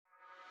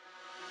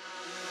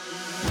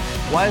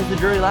Why is the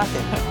jury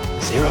laughing?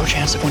 Zero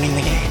chance of winning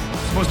the game.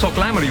 Supposed to talk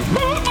glamour to you.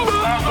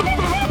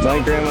 My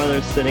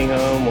grandmother's sitting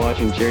home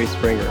watching Jerry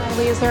Springer.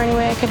 Lee, is there any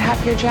way I could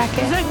have your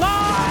jacket? This is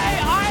my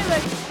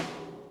island!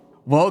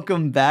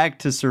 Welcome back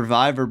to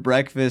Survivor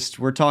Breakfast.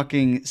 We're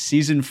talking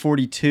season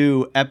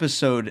 42,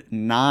 episode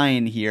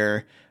 9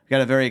 here. We've got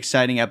a very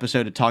exciting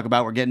episode to talk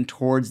about. We're getting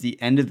towards the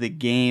end of the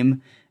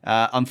game.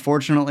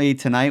 Unfortunately,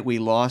 tonight we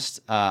lost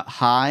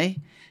High.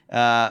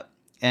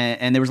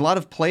 And there was a lot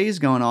of plays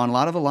going on, a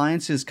lot of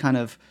alliances kind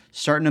of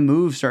starting to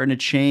move, starting to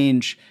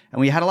change. And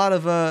we had a lot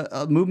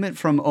of movement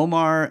from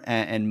Omar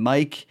and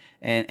Mike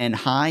and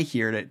High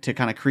here to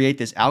kind of create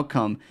this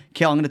outcome.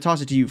 Kale, I'm going to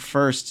toss it to you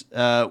first.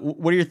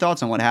 What are your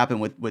thoughts on what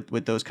happened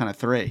with those kind of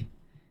three?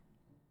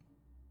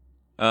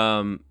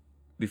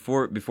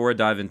 Before I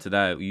dive into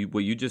that,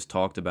 what you just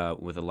talked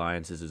about with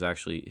alliances is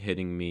actually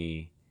hitting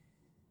me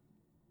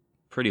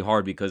pretty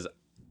hard because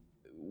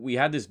we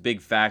had this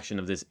big faction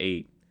of this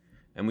 8.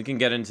 And we can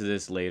get into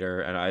this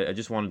later, and I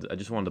just wanted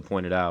to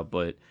point it out,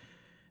 but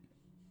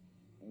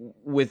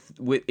with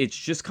it's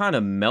just kind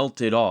of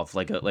melted off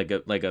like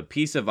a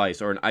piece of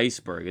ice or an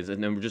iceberg,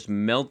 and then we're just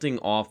melting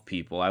off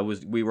people.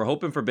 We were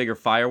hoping for bigger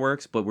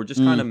fireworks, but we're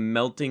just kind of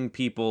melting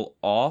people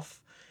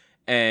off,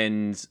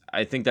 and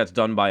I think that's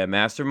done by a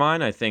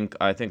mastermind. I think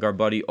our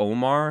buddy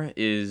Omar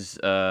is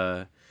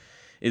the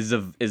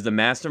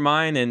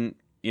mastermind, and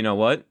you know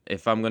what?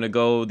 If I'm gonna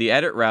go the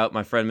edit route,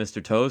 my friend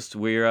Mr. Toast,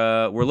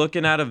 we're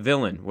looking at a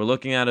villain. We're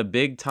looking at a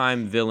big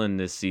time villain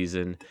this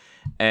season.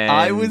 And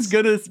I was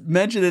gonna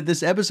mention that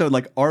this episode,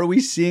 like, are we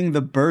seeing the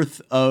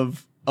birth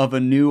of a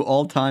new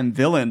all time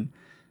villain?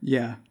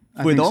 Yeah,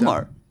 with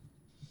Omar. So.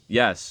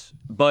 Yes,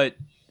 but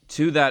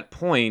to that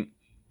point,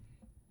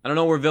 I don't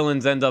know where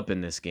villains end up in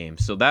this game.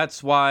 So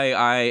that's why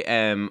I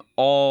am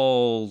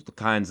all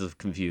kinds of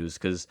confused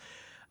because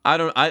I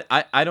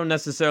don't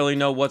necessarily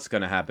know what's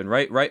gonna happen.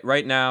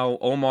 Right now,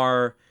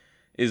 Omar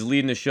is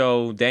leading the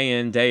show day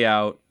in, day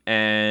out,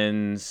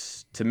 and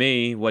to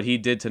me, what he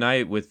did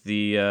tonight with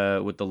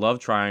the love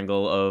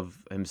triangle of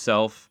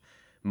himself,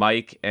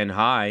 Mike, and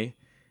High,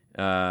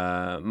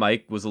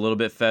 Mike was a little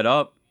bit fed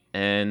up,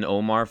 and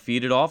Omar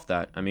feeded off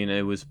that. I mean,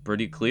 it was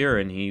pretty clear,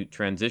 and he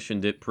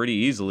transitioned it pretty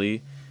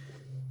easily.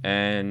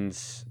 And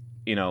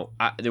you know,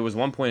 there was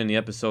one point in the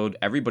episode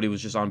everybody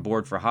was just on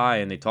board for High,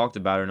 and they talked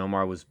about it, and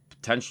Omar was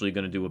potentially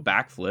going to do a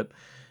backflip,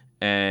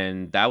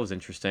 and that was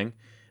interesting.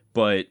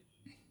 But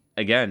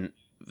again,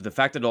 the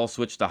fact that it all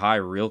switched to High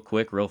real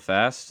quick, real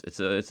fast, it's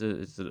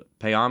a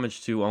pay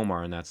homage to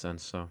Omar in that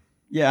sense. So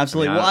yeah,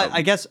 absolutely.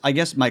 I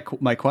guess my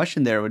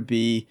question there would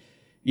be,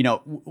 you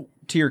know,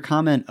 to your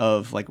comment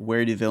of like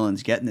where do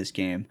villains get in this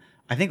game?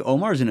 I think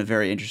Omar's in a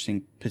very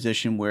interesting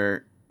position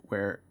where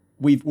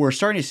we're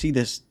starting to see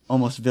this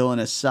almost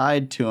villainous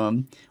side to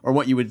him, or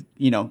what you would,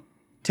 you know,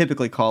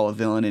 typically call a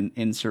villain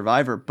in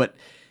Survivor, but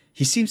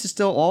he seems to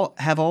still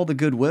have all the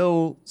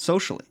goodwill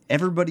socially.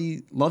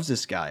 Everybody loves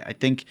this guy. I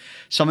think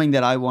something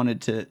that I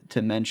wanted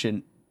to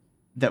mention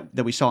that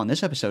we saw in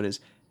this episode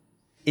is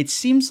it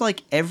seems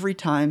like every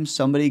time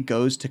somebody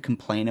goes to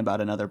complain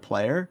about another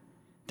player,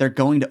 they're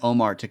going to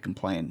Omar to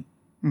complain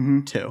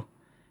too.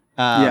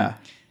 Yeah.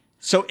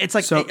 So it's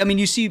like, I mean,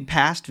 you see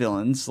past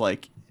villains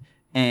like,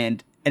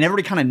 and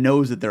everybody kind of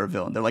knows that they're a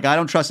villain. They're like, I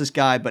don't trust this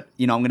guy, but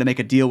you know, I'm going to make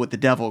a deal with the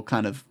devil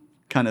kind of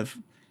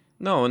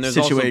no, and there's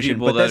situation. Also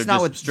people but that's that are not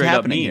just what's straight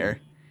happening up mean. here.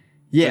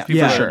 There's people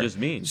Yeah, that sure. are just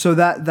mean. So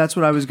that's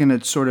what I was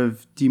gonna sort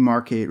of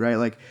demarcate, right?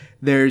 Like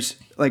there's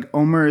like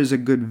Omar is a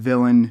good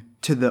villain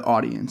to the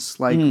audience.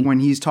 Like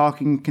when he's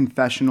talking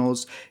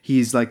confessionals,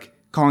 he's like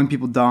calling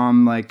people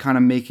dumb, like kind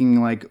of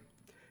making like,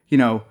 you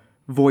know,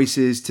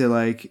 voices to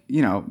like,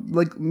 you know,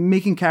 like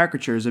making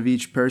caricatures of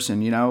each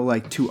person, you know,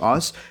 like to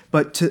us.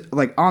 But to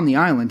like on the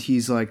island,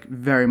 he's like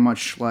very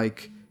much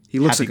like he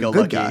looks like a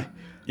good guy.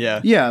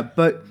 Yeah. Yeah,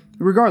 but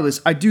regardless,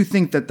 I do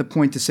think that the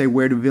point to say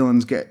where do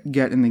villains get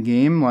in the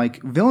game,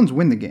 like villains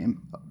win the game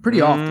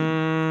pretty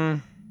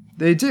often.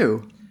 They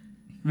do.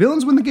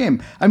 Villains win the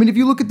game. I mean, if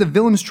you look at the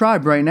villains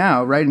tribe right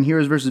now, right, in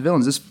Heroes versus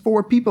Villains, there's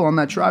 4 people on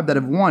that tribe that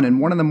have won, and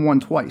one of them won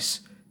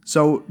twice.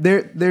 So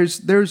there's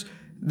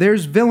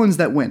villains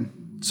that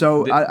win.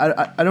 So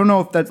I don't know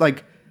if that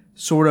like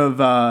sort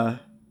of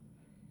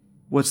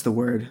what's the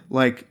word,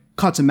 like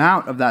cuts him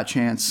out of that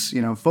chance,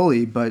 you know,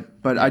 fully. But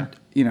I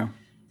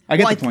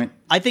get the point.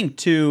 I think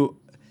too,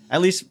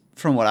 at least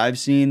from what I've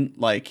seen,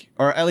 like,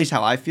 or at least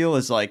how I feel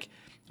is like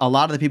a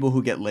lot of the people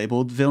who get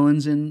labeled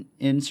villains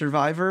in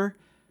Survivor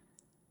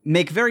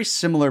make very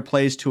similar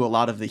plays to a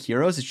lot of the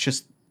heroes. It's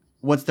just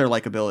what's their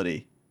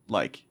likability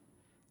like.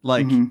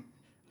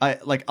 I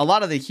like a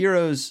lot of the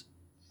heroes.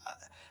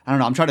 I don't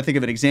know. I'm trying to think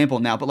of an example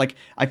now, but like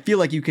I feel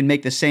like you can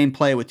make the same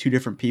play with 2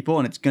 different people,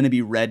 and it's going to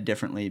be read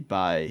differently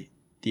by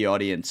the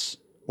audience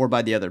or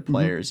by the other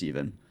players,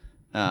 even.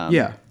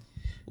 Yeah.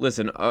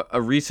 Listen,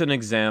 a recent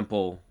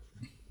example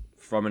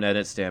from an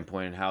edit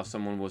standpoint and how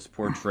someone was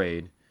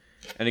portrayed.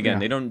 And again,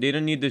 they don't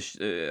need this.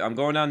 I'm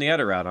going down the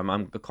edit route.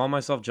 I'm calling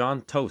myself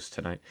John Toast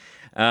tonight.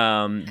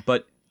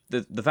 But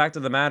the fact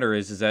of the matter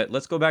is that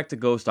let's go back to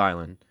Ghost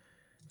Island,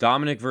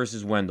 Dominic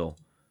versus Wendell.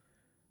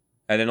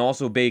 and then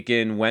also bake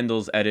in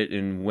Wendell's edit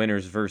in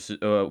Winners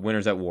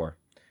at War.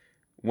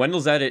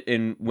 Wendell's edit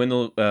in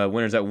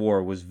Winners at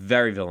War was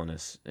very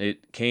villainous.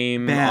 It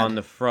came Bad. on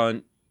the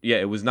front. Yeah,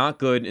 it was not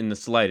good in the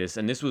slightest.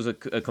 And this was a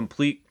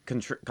complete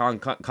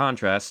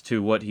contrast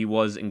to what he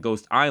was in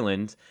Ghost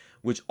Island,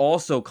 which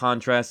also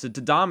contrasted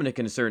to Dominic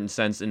in a certain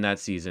sense in that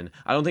season.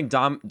 I don't think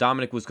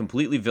Dominic was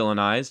completely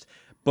villainized,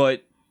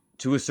 but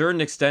to a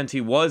certain extent he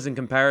was in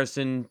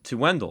comparison to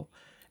Wendell.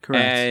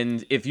 Correct.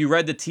 And if you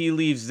read the tea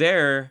leaves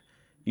there,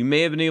 you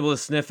may have been able to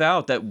sniff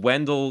out that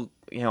Wendell,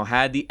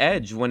 had the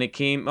edge when it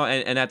came,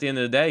 and at the end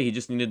of the day, he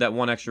just needed that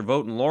one extra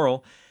vote in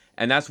Laurel,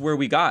 and that's where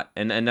we got,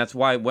 and that's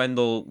why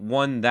Wendell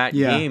won that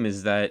game.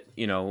 Is that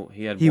he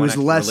had He one was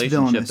extra less relationship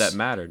villainous. that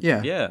mattered.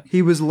 Yeah,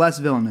 he was less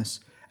villainous,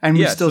 and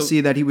we still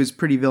see that he was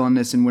pretty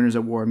villainous in Winners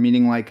at War.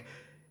 Meaning, like,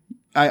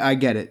 I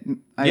get it.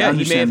 I he may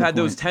understand have the had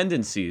those point.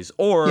 tendencies,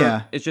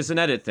 or it's just an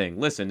edit thing.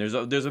 Listen, there's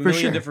a million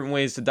sure. different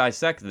ways to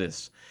dissect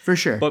this. For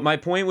sure. But my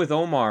point with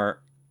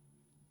Omar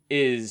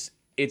is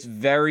it's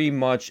very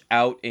much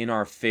out in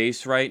our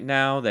face right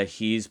now that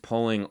he's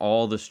pulling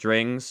all the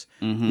strings,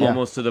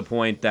 almost to the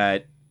point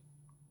that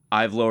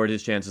I've lowered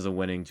his chances of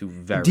winning to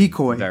very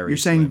decoy. Very You're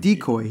saying slim.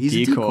 decoy. He's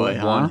a decoy.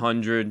 huh?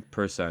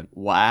 100%.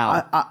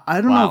 Wow.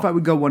 I don't know if I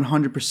would go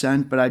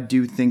 100%, but I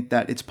do think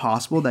that it's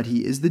possible that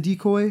he is the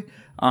decoy.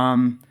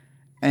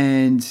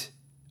 And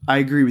I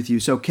agree with you.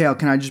 So, Kale,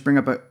 can I just bring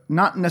up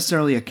not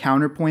necessarily a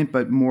counterpoint,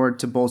 but more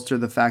to bolster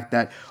the fact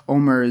that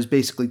Omar is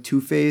basically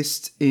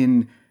two-faced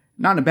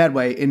not in a bad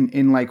way,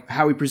 in like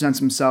how he presents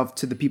himself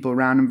to the people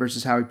around him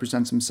versus how he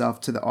presents himself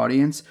to the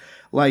audience.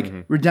 Like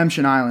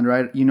Redemption Island,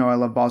 right? I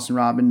love Boston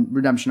Rob, and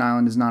Redemption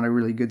Island is not a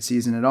really good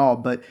season at all.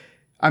 But,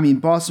 I mean,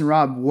 Boston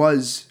Rob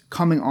was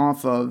coming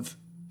off of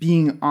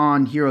being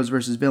on Heroes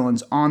versus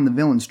Villains on the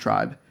Villains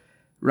Tribe,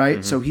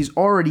 right? So he's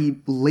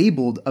already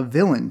labeled a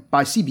villain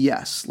by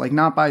CBS, like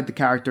not by the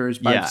characters,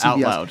 by CBS. Out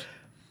loud.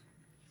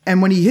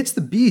 And when he hits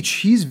the beach,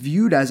 he's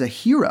viewed as a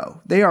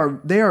hero. They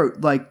are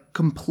like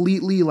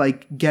completely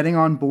like getting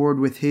on board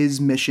with his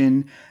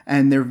mission,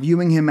 and they're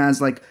viewing him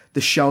as like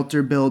the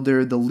shelter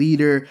builder, the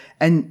leader.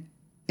 And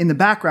in the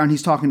background,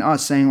 he's talking to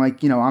us saying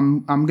like,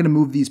 I'm going to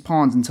move these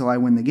pawns until I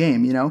win the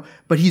game,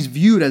 but he's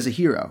viewed as a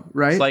hero,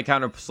 right?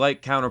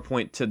 Slight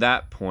counterpoint to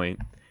that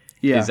point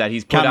Yeah. is that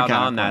he's put out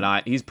on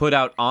Counterpoint. he's put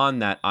out on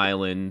that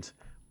island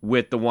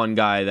with the one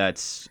guy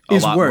that's a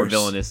lot more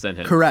villainous than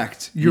him.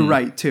 Correct. You're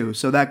right too.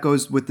 So that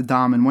goes with the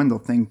Dom and Wendell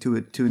thing to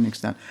an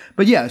extent.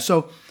 But yeah,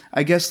 so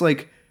I guess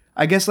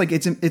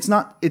it's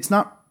not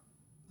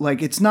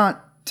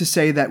to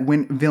say that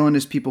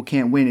villainous people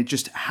can't win. It's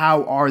just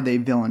how are they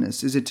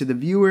villainous? Is it to the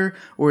viewer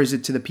or is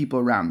it to the people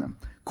around them?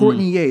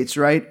 Courtney Yates,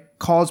 right,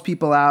 calls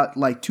people out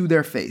like to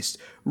their face.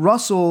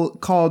 Russell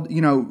called,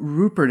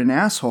 Rupert an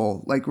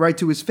asshole, like right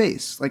to his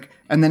face, like,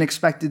 and then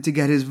expected to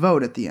get his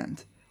vote at the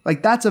end.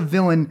 Like, that's a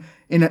villain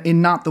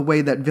in not the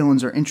way that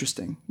villains are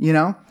interesting,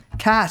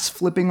 Cass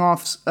flipping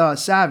off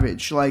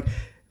Savage, like,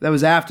 that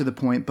was after the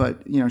point,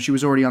 but, she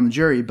was already on the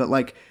jury. But,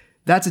 like,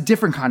 that's a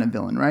different kind of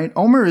villain, right?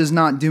 Omar is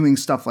not doing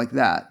stuff like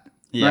that,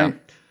 right?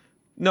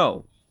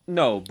 No,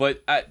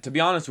 but to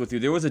be honest with you,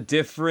 there was a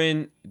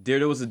different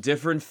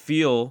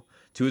feel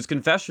to his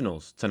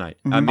confessionals tonight.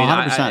 I mean,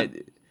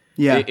 100%.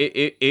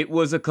 It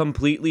was a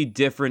completely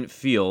different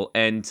feel,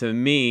 and to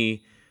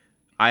me,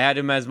 I had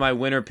him as my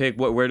winner pick.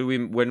 When did we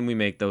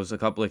make those? 3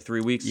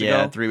 weeks ago?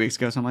 Yeah, 3 weeks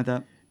ago, something like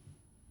that.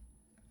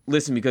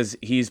 Listen, because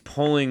he's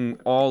pulling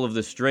all of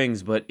the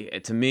strings, but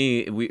to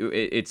me,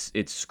 it's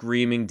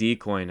screaming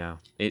decoy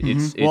now.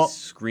 It's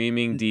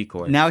screaming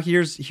decoy. Now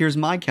here's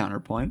my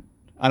counterpoint.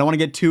 I don't want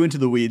to get too into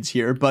the weeds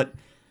here, but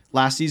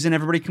last season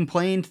everybody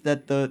complained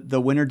that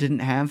the winner didn't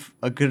have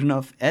a good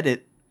enough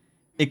edit.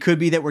 It could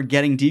be that we're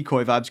getting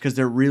decoy vibes because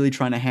they're really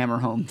trying to hammer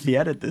home the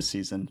edit this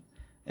season.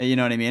 You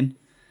know what I mean?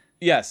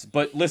 Yes,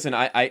 but listen,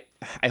 I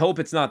hope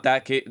it's not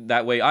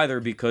that way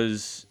either,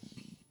 because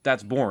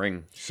that's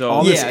boring. So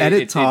all this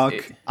edit talk.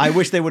 I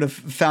wish they would have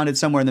found it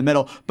somewhere in the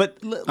middle. But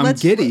I'm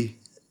giddy.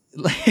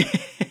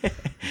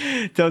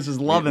 Toast is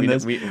loving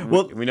this. We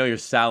know you're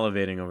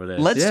salivating over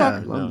this. Let's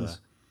talk. love this.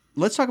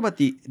 Let's talk about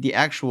the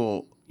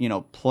actual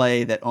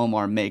play that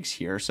Omar makes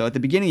here. So at the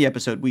beginning of the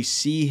episode, we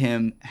see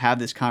him have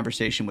this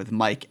conversation with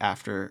Mike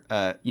after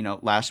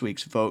last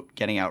week's vote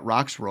getting out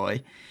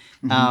Roxroy.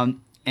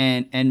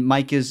 And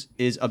Mike is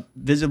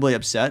visibly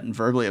upset and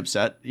verbally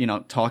upset,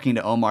 talking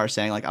to Omar,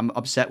 saying like, I'm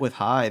upset with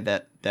High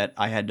that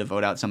I had to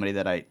vote out somebody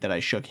that I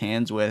shook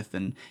hands with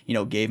and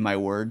gave my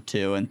word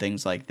to and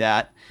things like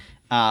that.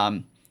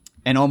 And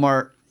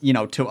Omar,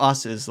 to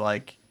us is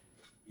like,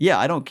 yeah,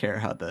 I don't care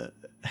how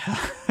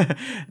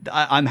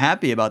I'm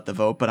happy about the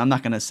vote, but I'm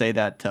not going to say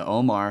that to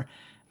Omar.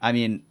 I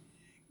mean,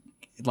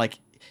 like,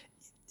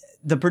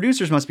 the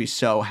producers must be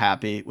so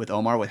happy with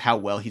Omar with how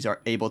well he's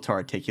able to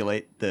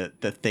articulate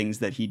the things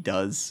that he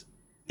does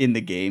in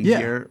the game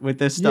here with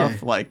this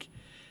stuff.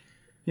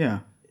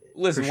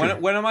 Listen, sure.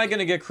 when am I going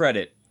to get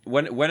credit?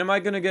 When am I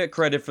going to get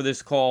credit for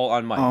this call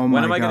on Mike? Oh when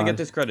my am I going to God. get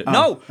this credit?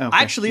 No, okay.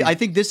 actually, I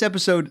think this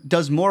episode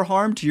does more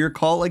harm to your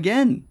call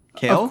again.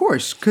 Kale? Of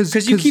course,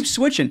 because you keep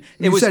switching.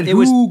 It you was said it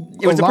was who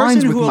it was the aligns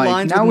person with who Mike.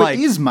 aligns Now with Mike.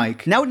 it is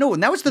Mike. Now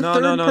it's the No,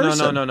 third no, no,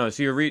 person. no.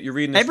 So you're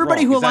reading this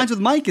Everybody wrong. who Is that- aligns with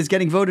Mike is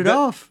getting voted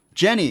off.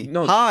 Jenny,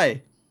 No.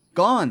 hi,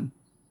 gone.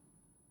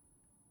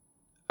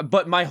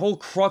 But my whole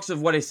crux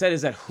of what I said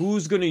is that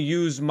who's going to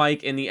use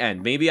Mike in the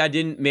end? Maybe I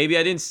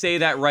didn't say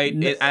that right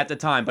at the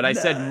time, but I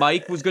said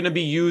Mike was going to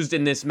be used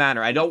in this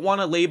manner. I don't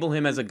want to label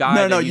him as a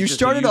guy. No, you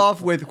started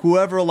off with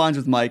whoever aligns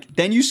with Mike,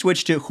 then you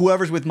switched to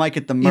whoever's with Mike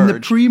at the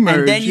merge. pre-merge,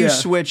 and then you yeah.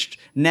 switched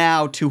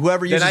now to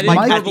whoever Then uses I didn't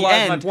Mike at the verbalize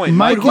my end. point.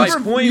 Mike- Whoever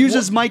my point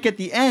uses Mike at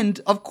the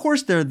end, of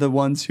course they're the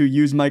ones who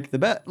use Mike the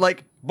best.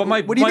 Like, But my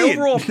what do you mean?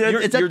 overall, It's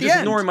you're at the just end.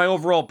 ignoring my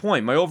overall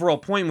point. My overall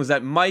point was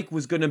that Mike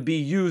was going to be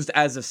used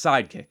as a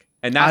sidekick,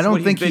 and that's I don't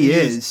what think he's been he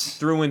used is.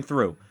 through and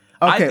through.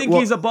 Okay, I think well,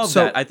 he's above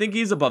so- that. I think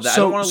he's above that. I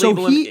so- don't want to so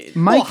label he- him.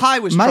 Mike- well, High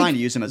was Mike- trying to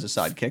use him as a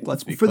sidekick.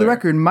 Let's be For the clear.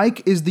 record,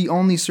 Mike is the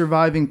only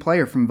surviving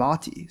player from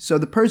Vati. So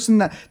the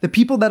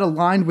people that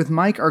aligned with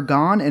Mike are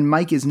gone, and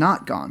Mike is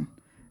not gone.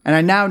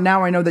 And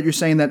now I know that you're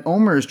saying that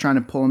Omer is trying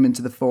to pull him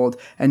into the fold,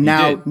 and did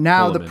now pull him the in,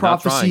 not trying,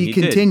 prophecy he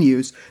did.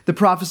 continues. The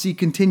prophecy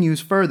continues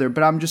further.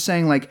 But I'm just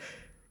saying, like,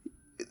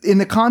 in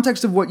the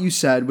context of what you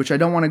said, which I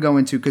don't want to go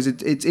into because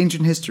it's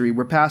ancient history.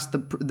 We're past the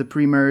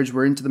pre-merge.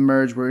 We're into the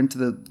merge. We're into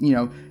the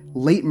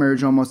late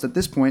merge almost at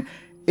this point.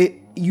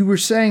 You were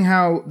saying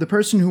how the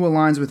person who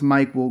aligns with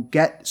Mike will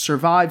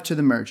survive to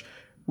the merge.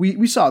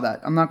 We saw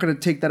that. I'm not going to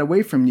take that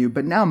away from you.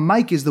 But now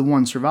Mike is the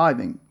one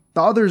surviving.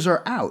 The others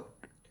are out.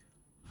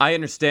 I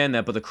understand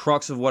that, but the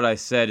crux of what I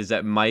said is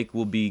that Mike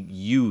will be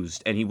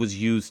used, and he was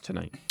used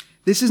tonight.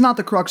 This is not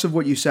the crux of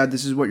what you said.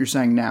 This is what you're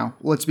saying now.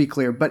 Let's be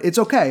clear. But it's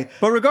okay.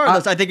 But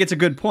regardless, I think it's a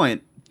good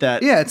point.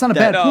 That Yeah, it's not a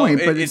bad point,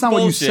 but it's not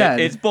what you said.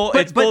 It's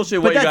But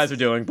bullshit what you that's- guys are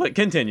doing, but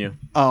continue.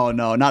 Oh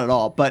no, not at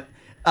all. But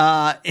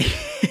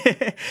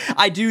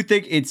I do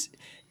think it's.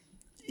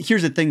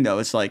 Here's the thing, though.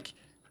 It's like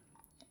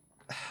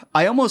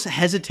I almost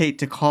hesitate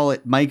to call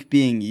it Mike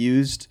being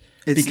used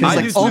because I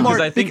like do too, Omar.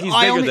 'cause I think he's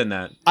bigger than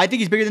that. I think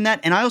he's bigger than that,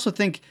 and I also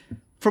think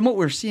from what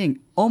we're seeing,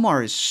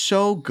 Omar is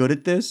so good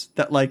at this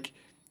that like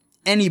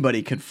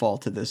anybody could fall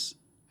to this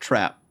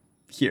trap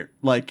here.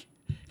 Like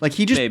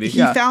he just Maybe. he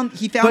Yeah. found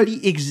But-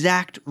 the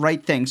exact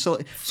right thing. So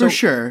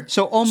sure.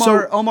 So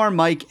Omar,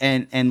 Mike,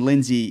 and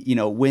Lindsay,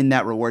 win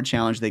that reward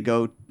challenge. They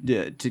go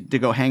to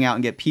go hang out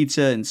and get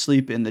pizza and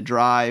sleep in the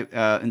dry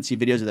and see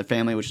videos of their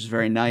family, which is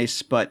very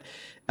nice. But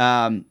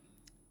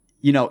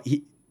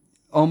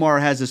Omar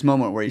has this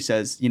moment where he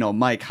says,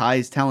 Mike,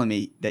 High's telling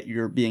me that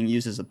you're being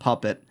used as a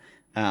puppet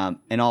and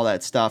all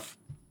that stuff.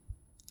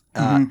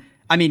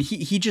 I mean,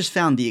 he just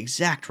found the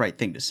exact right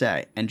thing to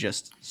say and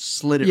just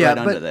slid it right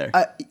under there.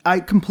 I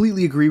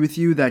completely agree with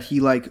you that he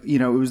it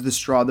was the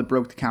straw that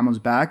broke the camel's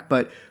back.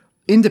 But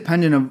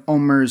independent of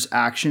Omer's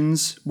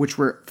actions, which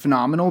were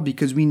phenomenal,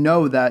 because we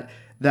know that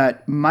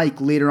Mike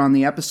later on in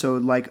the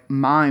episode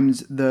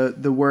mimes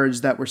the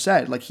words that were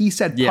said. Like he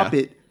said Yeah.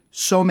 puppet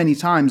so many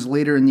times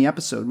later in the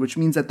episode, which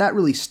means that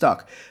really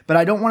stuck. But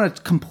I don't want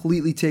to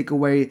completely take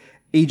away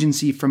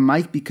agency from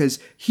Mike because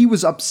he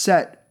was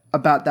upset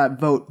about that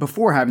vote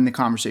before having the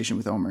conversation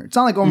with Omer. It's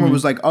not like Omer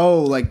was like,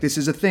 oh, like this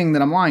is a thing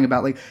that I'm lying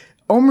about. Like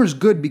Omer's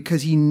good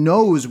because he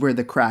knows where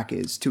the crack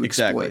is to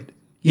exploit.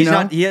 He's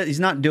not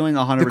doing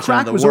 100% The crack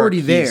of the was work.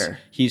 already there.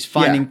 He's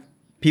finding Yeah.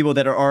 people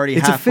that are already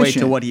It's halfway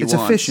efficient. to what he It's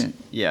wants. efficient.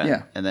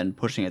 Yeah. And then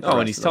pushing it. The Oh, rest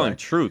and he's of the telling way.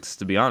 truths.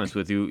 To be honest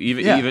with you,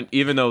 Yeah.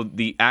 even though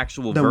the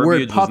actual The word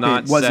verbiage was puppet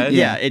not wasn't- said.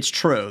 Yeah, it's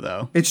true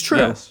though. It's true.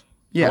 Yes.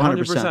 Yeah.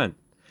 100%.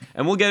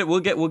 And we'll get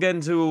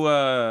into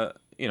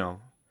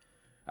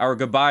our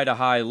goodbye to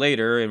High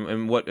later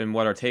and what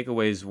our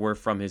takeaways were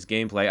from his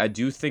gameplay. I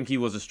do think he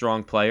was a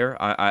strong player.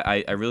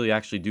 I really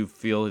actually do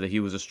feel that he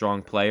was a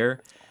strong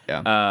player.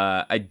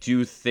 Yeah. I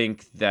do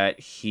think that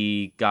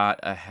he got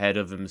ahead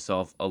of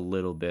himself a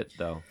little bit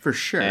though. For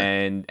sure.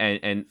 And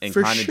kind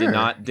For of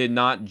sure. did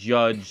not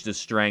judge the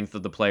strength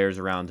of the players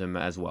around him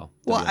as well.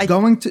 Well,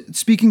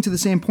 Speaking to the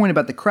same point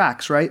about the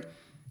cracks, right?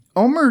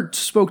 Omer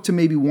spoke to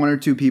maybe one or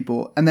two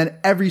people, and then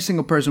every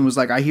single person was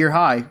like, I hear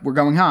high, we're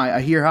going high.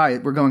 I hear high,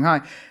 we're going high.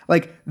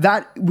 Like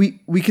that, we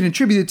can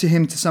attribute it to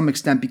him to some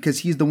extent because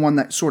he's the one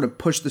that sort of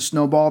pushed the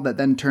snowball that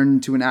then turned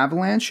into an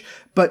avalanche.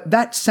 But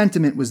that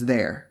sentiment was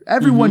there.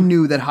 Everyone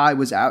knew that High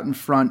was out in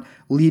front,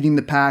 leading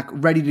the pack,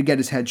 ready to get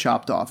his head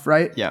chopped off,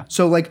 right? Yeah.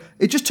 So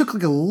it just took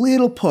a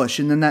little push,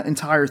 and then that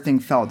entire thing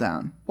fell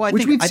down,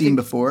 which we've seen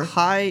before.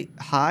 High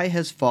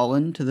has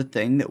fallen to the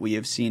thing that we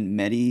have seen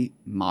many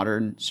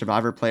modern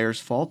Survivor players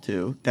fall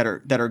to that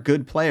are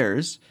good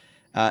players,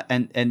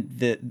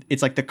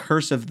 it's like the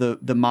curse of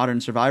the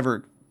modern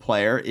Survivor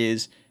player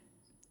is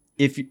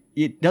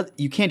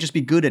you can't just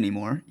be good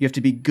anymore. You have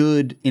to be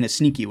good in a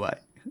sneaky way.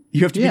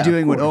 You have to be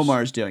doing what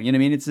Omar's doing. You know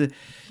what I mean?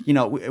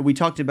 It's we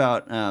talked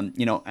about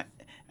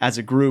as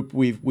a group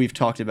we've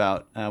talked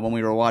about when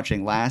we were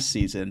watching last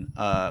season.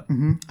 I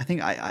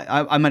think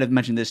I might have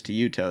mentioned this to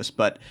you, Toast,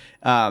 but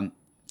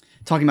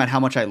talking about how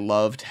much I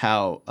loved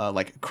how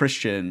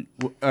Christian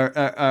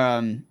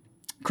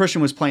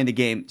was playing the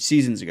game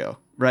seasons ago,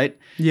 right?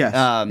 Yes.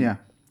 Yeah.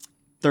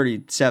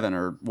 37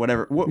 or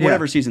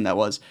whatever season that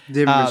was.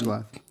 David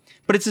Rizlath.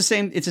 But it's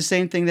the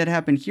same thing that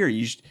happened here.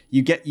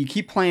 You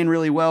keep playing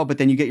really well, but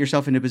then you get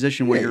yourself in a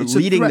position where you're it's a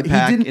leading the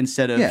threat. pack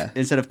instead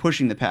of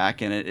pushing the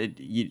pack, and it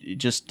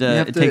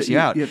takes you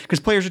out because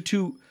players are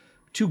too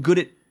good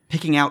at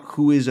picking out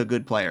who is a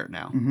good player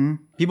now. Mm-hmm.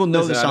 People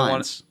know the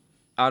signs.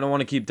 I don't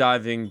want to keep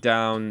diving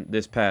down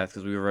this path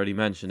because we've already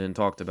mentioned and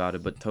talked about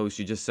it. But Toast,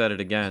 you just said it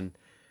again.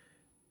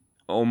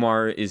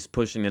 Omar is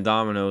pushing the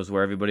dominoes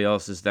where everybody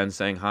else is then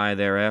saying hi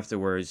there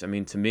afterwards. I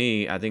mean, to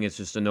me, I think it's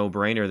just a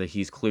no-brainer that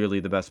he's clearly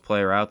the best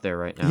player out there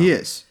right now. He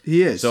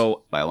is.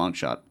 So by a long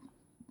shot.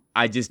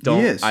 I just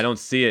don't. I don't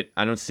see it.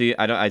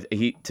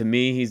 To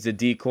me, he's the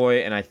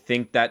decoy, and I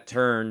think that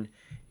turn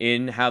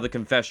in how the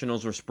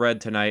confessionals were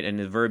spread tonight and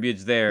the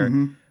verbiage there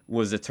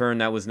was a turn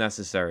that was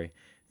necessary.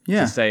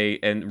 Yeah. To say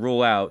and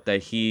rule out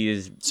that he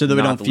is so that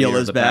we not don't feel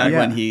as bad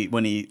pack.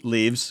 when he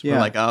leaves. Yeah. We're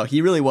like, oh,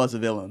 he really was a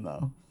villain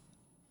though.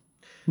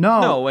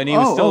 No, and he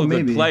was still a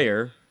good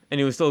player. And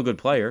he was still a good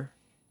player.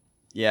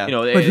 Yeah. You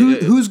know, but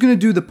who's going to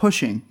do the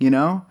pushing, you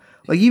know?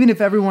 Like, even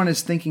if everyone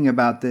is thinking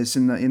about this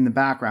in the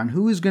background,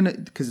 who is going to,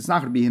 because it's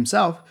not going to be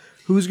himself,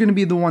 who's going to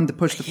be the one to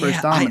push the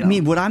first domino? I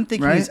mean, what I'm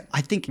thinking is,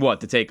 I think...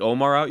 What, to take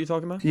Omar out, you're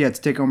talking about? Yeah,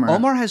 to take Omar out.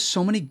 Omar has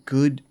so many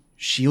good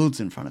shields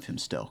in front of him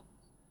still.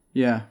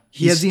 Yeah.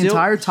 He has the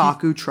entire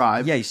Taku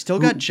tribe. Yeah, he's still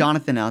got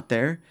Jonathan out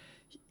there.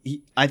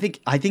 I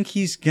think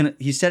he's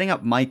setting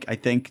up Mike, I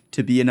think,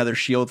 to be another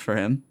shield for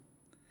him.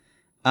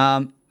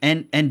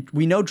 And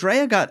we know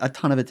Drea got a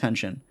ton of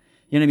attention.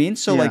 You know what I mean?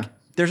 So like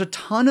there's a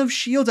ton of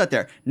shields out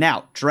there.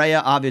 Now,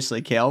 Drea,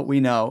 obviously, Kale, we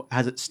know,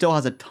 still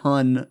has a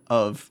ton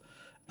of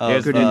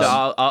I'll say the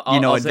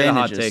hot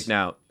advantages. take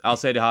now. I'll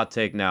say the hot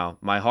take now.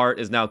 My heart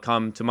has now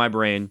come to my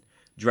brain.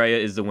 Drea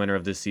is the winner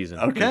of this season.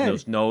 Okay.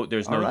 There's no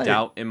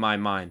doubt in my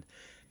mind.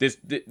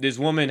 This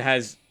woman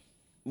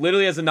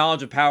literally has a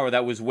knowledge of power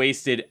that was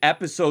wasted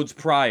episodes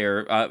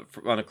prior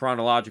on a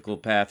chronological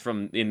path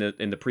from in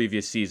the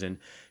previous season.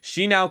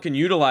 She now can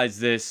utilize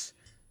this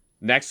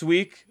next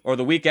week or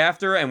the week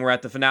after, and we're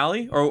at the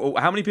finale. Or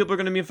how many people are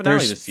going to be in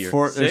finale this year?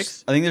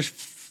 6? I think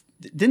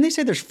didn't they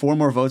say there's 4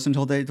 more votes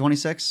until day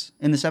 26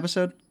 in this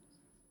episode?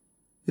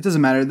 It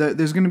doesn't matter.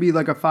 There's going to be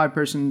like a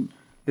 5-person.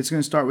 It's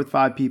going to start with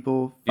 5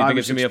 people. You think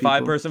it's going to be a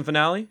 5-person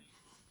finale?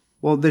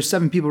 Well, there's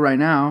 7 people right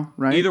now,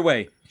 right? Either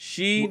way,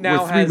 she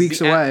now We're 3 has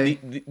weeks away.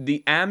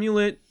 The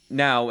amulet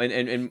now,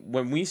 and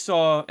when we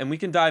saw, and we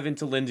can dive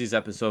into Lindsay's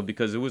episode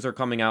because it was her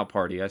coming out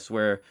party. I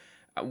swear,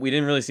 we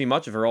didn't really see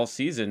much of her all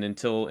season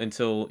until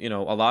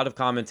a lot of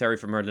commentary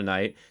from her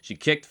tonight. She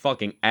kicked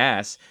fucking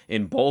ass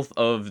in both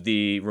of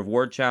the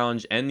reward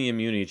challenge and the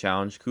immunity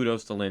challenge.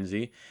 Kudos to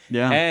Lindsay.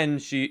 Yeah, and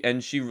she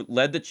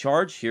led the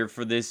charge here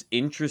for this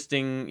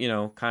interesting,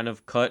 kind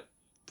of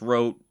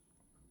cutthroat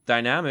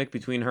dynamic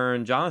between her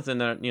and Jonathan.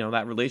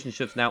 That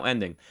relationship's now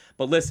ending.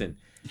 But listen,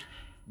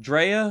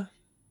 Drea,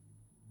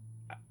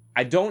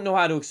 I don't know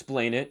how to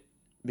explain it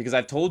because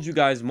I've told you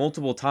guys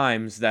multiple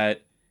times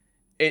that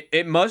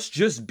it must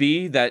just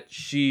be that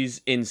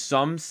she's in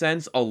some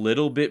sense a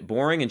little bit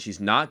boring and she's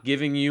not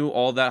giving you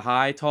all that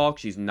high talk.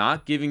 She's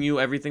not giving you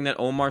everything that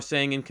Omar's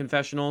saying in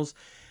confessionals.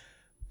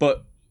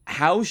 But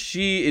how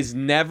she has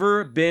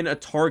never been a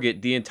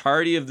target the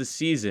entirety of the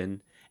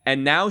season,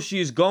 and now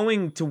she's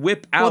going to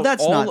whip out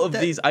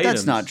these items.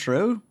 That's not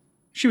true.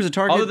 She was a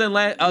target other than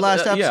last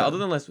episode. Yeah, other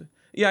than last.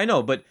 Yeah, I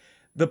know. But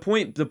the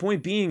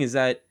point being is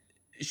that.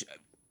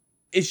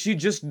 Is she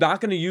just not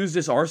going to use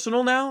this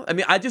arsenal now? I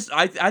mean, I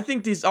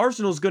think this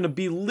arsenal is going to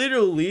be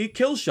literally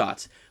kill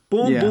shots.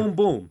 Boom, boom,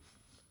 boom.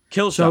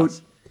 Kill shots.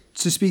 So,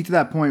 to speak to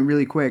that point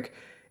really quick,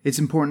 it's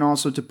important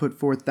also to put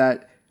forth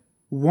that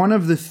one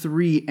of the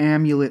 3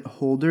 amulet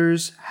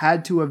holders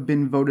had to have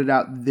been voted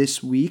out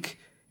this week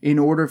in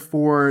order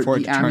for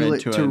the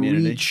amulet to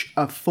reach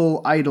a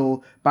full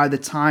idol by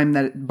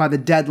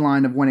the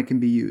deadline of when it can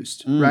be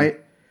used,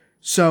 right?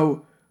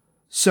 So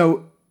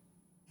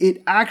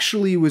it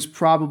actually was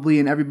probably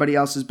in everybody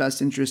else's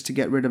best interest to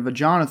get rid of a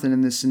Jonathan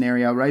in this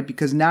scenario, right?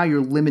 Because now you're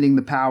limiting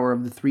the power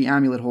of the 3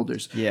 amulet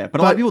holders. Yeah, but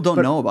a lot of people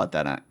don't know about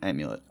that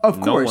amulet. Of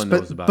course, one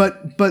knows about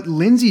it. But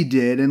Lindsay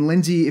did, and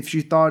Lindsay, if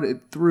she thought it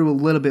through a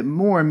little bit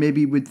more,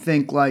 maybe would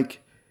think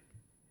like,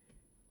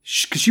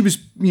 because she was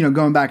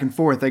going back and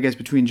forth, I guess,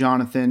 between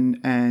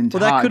Jonathan and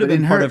that Hai, could have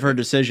been part of her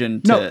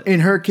decision. In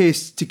her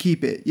case, to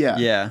keep it,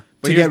 yeah.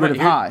 To get rid of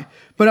Hai.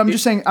 But I'm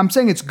saying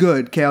it's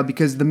good, Kale,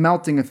 because the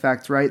melting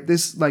effect, right?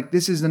 This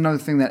is another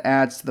thing that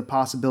adds to the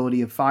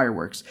possibility of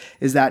fireworks,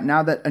 is that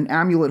now that an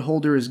amulet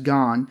holder is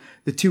gone,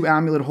 the 2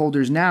 amulet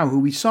holders now, who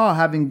we saw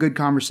having good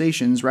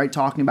conversations, right?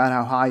 Talking about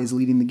how Hai is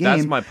leading the game.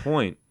 That's my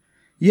point.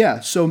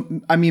 Yeah,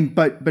 so, I mean,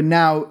 but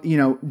now,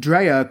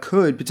 Drea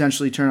could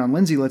potentially turn on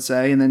Lindsay, let's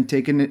say, and then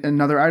take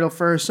another idol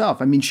for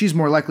herself. I mean, she's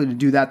more likely to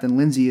do that than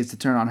Lindsay is to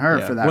turn on her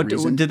for that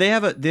reason. Did they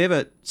have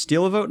a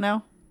steal a vote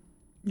now?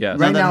 Yeah.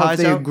 Right now, if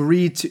they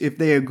agree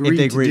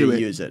to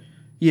use it.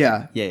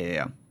 Yeah.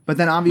 Yeah. But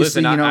then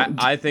obviously, listen,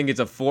 I think it's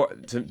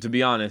to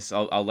be honest,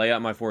 I'll lay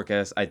out my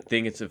forecast. I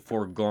think it's a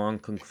foregone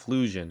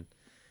conclusion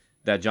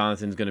that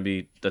Jonathan's going to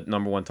be the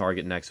number 1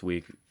 target next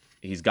week.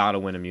 he's got to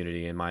win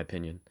immunity in my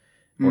opinion,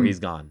 or he's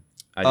gone.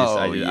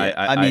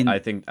 I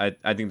think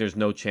there's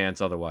no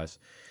chance otherwise.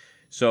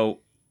 So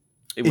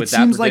it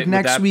seems like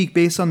next week,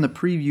 based on the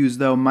previews,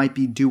 though, might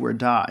be do or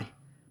die,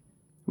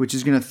 which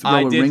is going to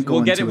throw a wrinkle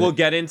into it. We'll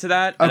get into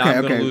that, and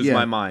I'm going to lose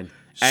my mind.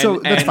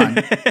 That's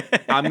fine.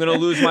 I'm going to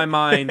lose my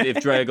mind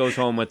if Drea goes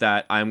home with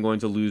that. I'm going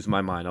to lose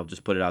my mind. I'll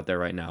just put it out there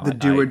right now. The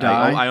do or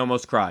die? I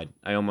almost cried.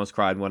 I almost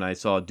cried when I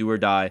saw do or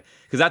die,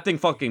 because that thing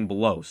fucking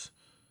blows.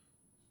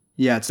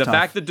 Yeah, it's the tough.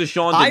 fact that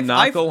Deshaun did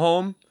not go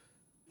home.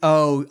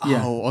 Oh,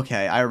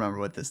 okay. I remember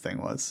what this thing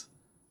was.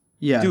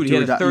 Yeah, dude, he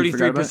had a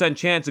 33%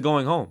 chance of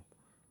going home.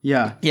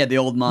 Yeah, the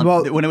old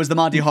when it was the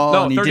Monty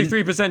Hall. No,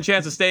 33%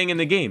 chance of staying in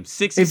the game.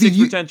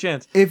 66%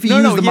 chance. If he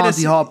used the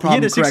Monty Hall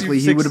problem correctly,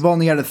 he would have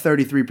only had a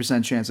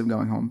 33% chance of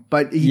going home.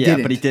 But he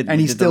didn't. But he did.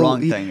 And he did the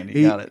wrong thing, and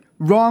he got it.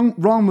 Wrong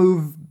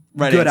move.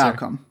 Right good answer.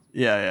 outcome.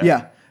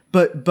 Yeah.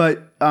 But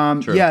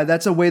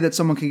that's a way that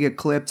someone can get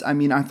clipped. I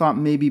mean, I thought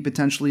maybe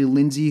potentially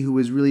Lindsay, who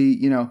was really,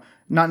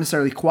 not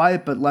necessarily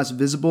quiet, but less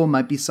visible,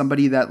 might be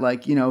somebody that,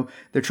 like,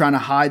 they're trying to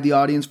hide the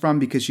audience from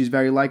because she's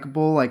very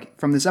likable. Like,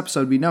 from this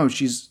episode, we know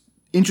she's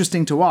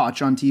interesting to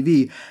watch on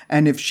TV.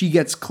 And if she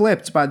gets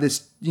clipped by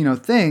this,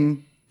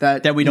 thing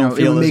that we don't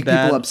feel make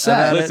people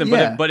upset. Listen,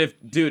 but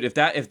if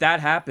that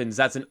happens,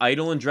 that's an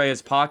idol in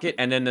Drea's pocket,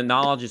 and then the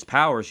knowledge is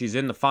power. She's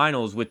in the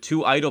finals with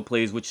 2 idol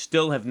plays, which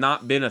still have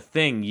not been a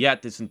thing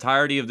yet this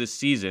entirety of this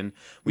season.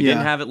 We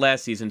didn't have it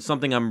last season,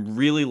 something I'm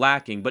really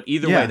lacking. But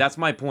either way, that's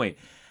my point.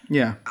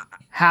 Yeah.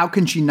 How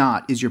can she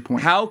not, is your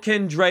point? How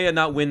can Drea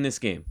not win this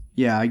game?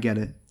 Yeah, I get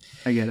it.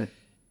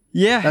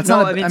 Yeah, it's a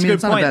not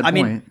good point. a bad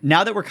point.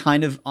 Now that we're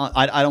kind of,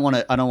 I don't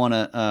want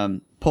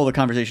to pull the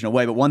conversation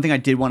away, but one thing I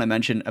did want to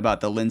mention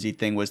about the Lindsay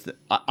thing was that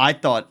I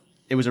thought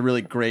it was a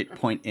really great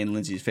point in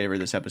Lindsay's favor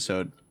this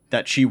episode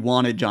that she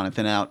wanted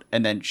Jonathan out,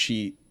 and then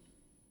she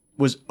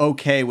was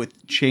okay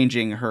with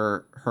changing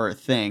her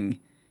thing.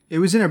 It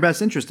was in her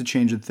best interest to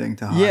change the thing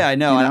to high. Yeah, I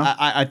know.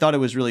 I thought it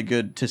was really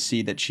good to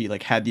see that she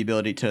had the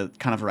ability to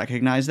kind of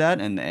recognize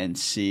that and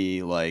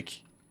see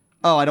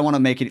I don't want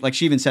to make it,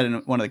 she even said in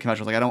one of the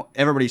confessionals,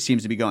 everybody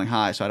seems to be going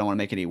high, so I don't want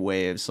to make any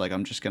waves.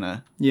 I'm just going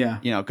to,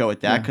 go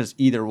with that because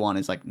either one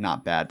is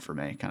not bad for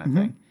me kind of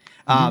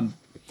thing.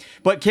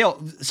 But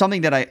Kale,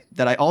 something that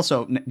I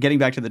also, getting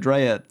back to the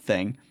Drea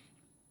thing,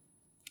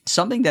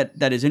 something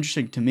that is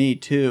interesting to me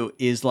too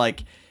is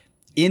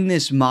in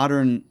this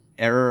modern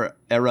era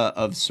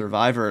of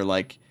Survivor,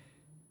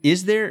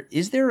 is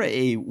there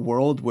a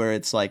world where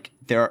it's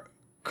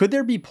could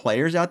there be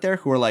players out there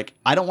who are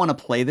I don't want to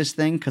play this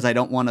thing because I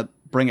don't want to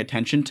bring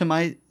attention to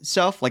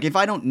myself? If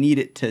I don't need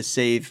it to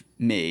save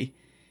me,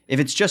 if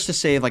it's just to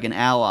save an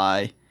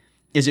ally,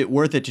 is it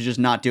worth it to just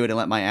not do it and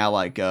let my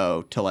ally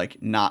go to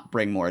not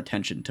bring more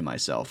attention to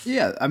myself?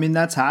 Yeah, I mean,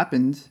 that's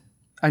happened.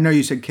 I know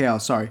you said Kale,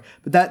 sorry.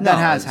 But that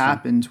has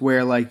happened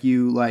where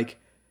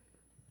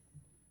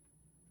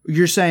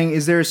you're saying,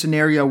 is there a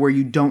scenario where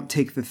you don't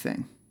take the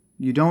thing?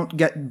 You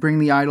don't bring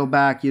the idol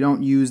back, you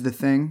don't use the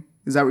thing?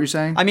 Is that what you're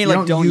saying? I mean,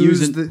 don't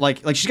use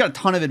it. She's got a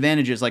ton of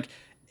advantages.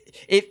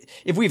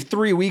 If we have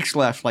 3 weeks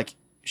left,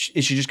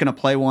 is she just going to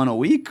play one a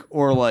week,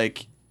 or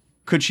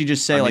could she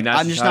just say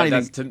I'm just not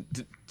even?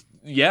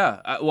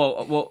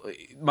 Well,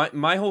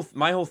 my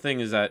whole thing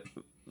is that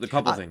a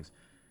couple things.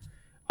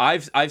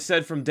 I've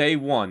said from day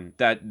one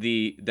that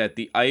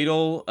the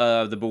idol,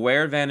 the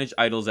Beware Advantage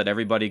idols that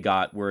everybody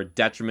got were a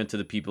detriment to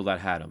the people that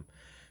had them.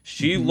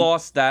 She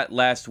lost that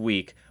last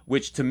week,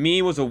 which to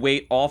me was a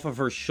weight off of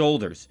her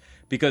shoulders.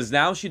 Because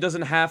now she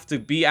doesn't have to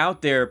be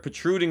out there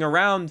protruding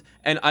around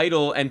an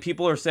idol, and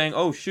people are saying,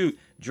 oh, shoot,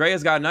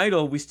 Drea's got an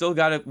idol. We still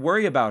got to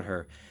worry about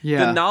her.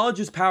 Yeah. The knowledge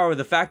is power.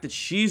 The fact that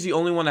she's the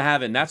only one to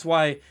have it, and that's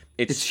why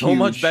it's so huge.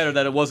 Much better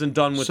that it wasn't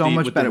done with the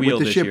wheel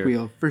with the ship year.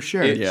 Wheel, for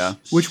sure.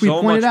 Which we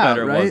so pointed much out,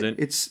 better, right? Wasn't.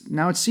 It's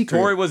secret.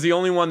 Tori was the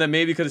only one that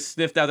maybe could have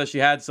sniffed out that she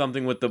had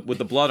something with the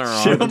blood on her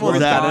arm. But Tori's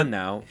gone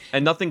now,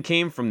 and nothing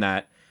came from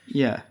that.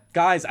 Yeah.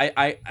 Guys,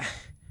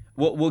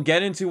 we'll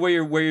get into where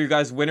your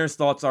guys' winners'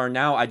 thoughts are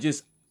now.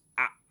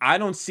 I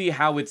don't see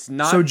how it's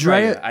not. So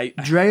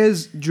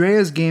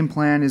Drea's game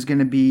plan is going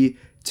to be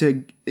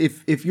to,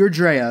 if you're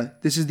Drea,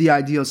 this is the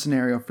ideal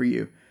scenario for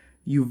you.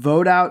 You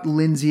vote out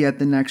Lindsay at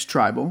the next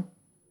tribal.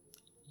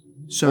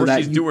 Or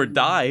she's do or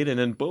died, and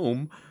then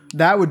boom.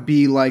 That would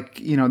be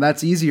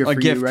that's easier for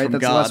you, right?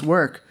 That's less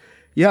work.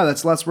 Yeah,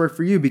 that's less work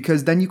for you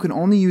because then you can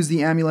only use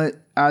the amulet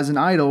as an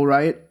idol,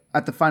 right?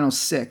 At the final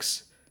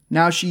 6.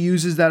 Now she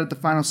uses that at the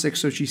final 6,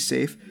 so she's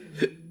safe.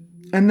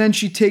 And then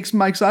she takes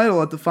Mike's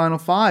idol at the final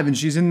 5, and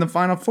she's in the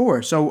final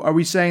 4. So are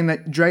we saying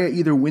that Drea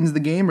either wins the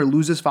game or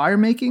loses fire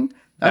making?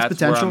 That's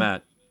potential. Where I'm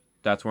at.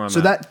 That's where I'm at. So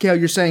that, Kale,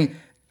 you're saying,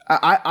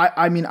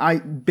 I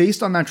mean,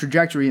 based on that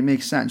trajectory, it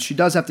makes sense. She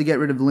does have to get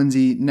rid of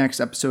Lindsay next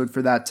episode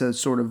for that to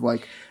sort of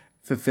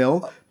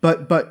fulfill.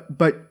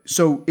 But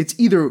so it's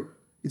either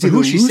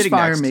lose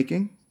fire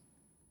making.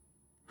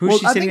 Who's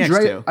she sitting next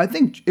to? I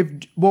think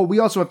we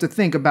also have to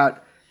think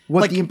about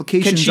what the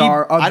implications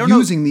are of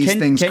using these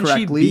things correctly.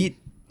 Can she beat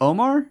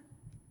Omar?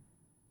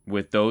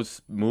 With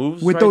those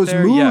moves, With right those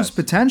there, moves, yes.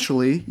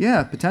 potentially.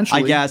 Yeah,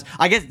 potentially.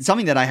 I guess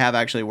something that I have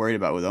actually worried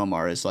about with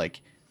Omar is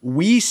like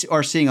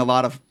are seeing a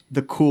lot of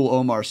the cool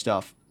Omar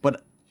stuff,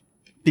 but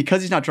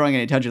because he's not drawing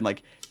any attention,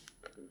 like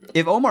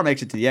if Omar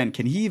makes it to the end,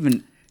 can he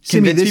even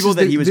convince people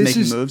that he was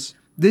making moves?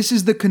 This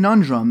is the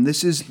conundrum.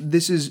 This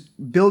is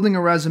building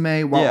a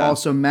resume while Yeah.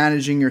 also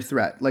managing your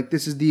threat. Like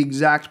this is the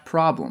exact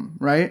problem,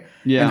 right?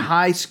 Yeah. And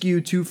high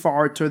skew too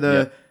far to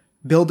the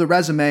build a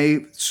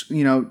resume.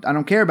 You know, I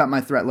don't care about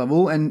my threat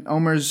level, and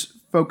Omar's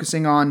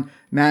focusing on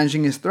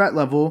managing his threat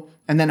level,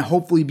 and then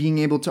hopefully being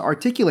able to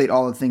articulate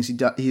all the things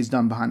he's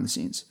done behind the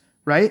scenes,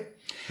 right?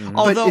 Mm-hmm. But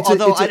Although it's I a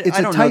don't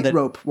know that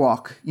tightrope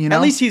walk. You know,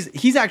 at least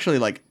he's actually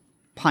like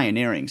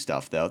pioneering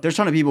stuff though. There's a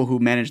ton of people who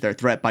manage their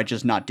threat by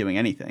just not doing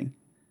anything.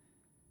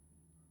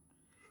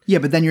 yeah,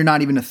 but then you're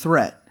not even a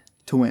threat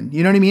to win.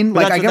 You know what I mean?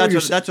 But Like I get what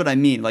you're saying. that's what I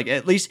mean. Like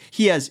at least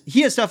he has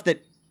stuff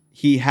that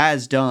he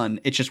has done.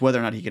 It's just whether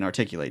or not he can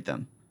articulate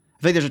them.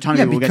 I think there's a ton of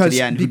people who get to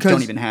the end who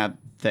don't even have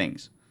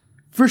things.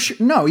 For sure.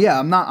 No, yeah,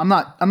 I'm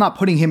not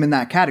putting him in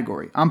that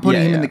category. I'm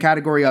putting him in the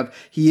category of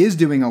he is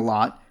doing a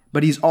lot,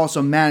 but he's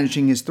also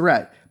managing his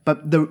threat.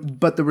 But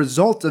the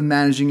result of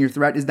managing your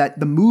threat is that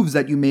the moves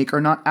that you make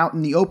are not out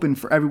in the open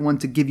for everyone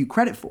to give you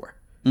credit for.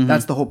 Mm-hmm.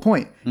 That's the whole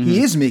point. Mm-hmm.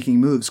 He is making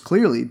moves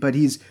clearly, but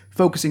he's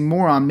focusing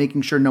more on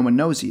making sure no one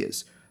knows he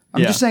is.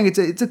 I'm just saying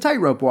it's a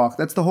tightrope walk.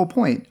 That's the whole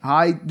point.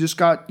 High just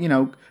got,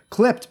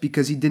 clipped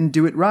because he didn't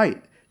do it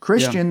right.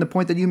 Christian, the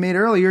point that you made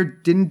earlier,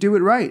 didn't do it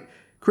right.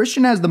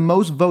 Christian has the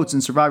most votes in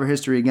Survivor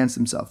history against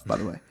himself, by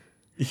the way.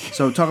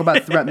 So talk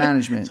about threat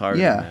management. It's hard,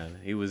 yeah, man.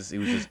 He was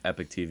just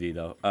epic TV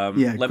though.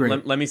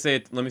 Great. Let me say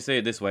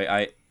it this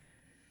way.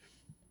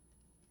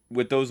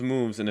 With those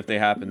moves, and if they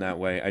happen that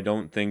way, I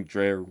don't think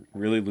Dre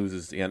really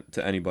loses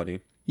to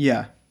anybody.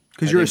 Yeah,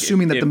 because you're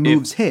assuming that the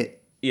moves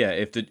hit. Yeah,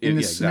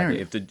 exactly.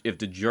 scenario. If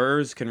the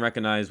jurors can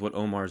recognize what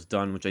Omar's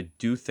done, which I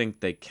do think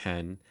they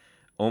can,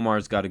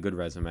 Omar's got a good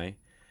resume,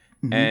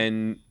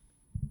 and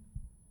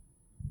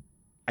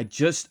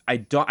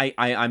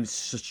I'm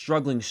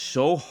struggling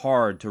so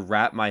hard to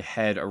wrap my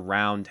head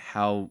around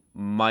how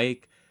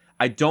Mike.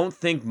 I don't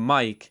think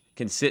Mike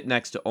can sit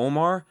next to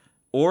Omar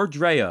or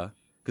Drea,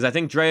 because I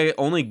think Drea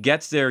only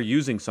gets there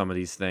using some of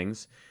these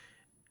things,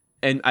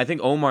 and I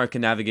think Omar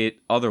can navigate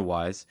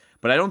otherwise.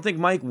 But I don't think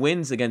Mike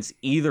wins against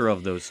either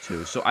of those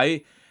two. So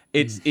I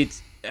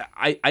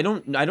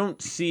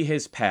don't see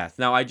his path.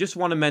 Now I just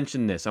want to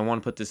mention this. I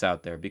want to put this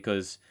out there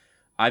because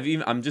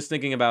I'm just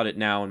thinking about it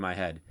now in my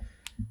head.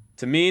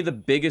 To me, the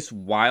biggest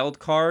wild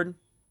card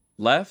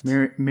left.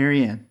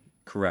 Marianne.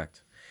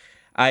 Correct.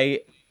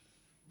 I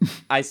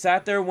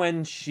sat there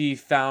when she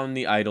found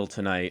the idol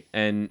tonight,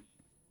 and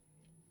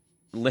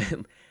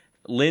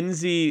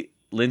Lindsay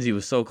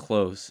was so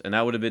close, and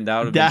that would have been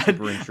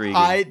super intriguing.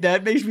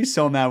 That makes me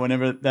so mad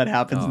whenever that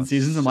happens in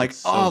seasons. I'm like,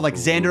 so like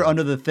Xander brutal.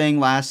 under the thing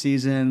last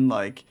season,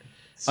 like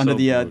under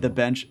the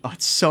bench. Oh,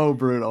 it's so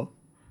brutal.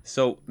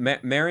 So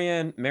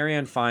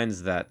Marianne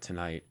finds that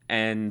tonight,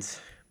 and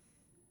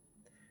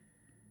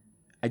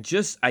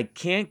I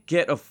can't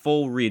get a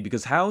full read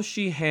because how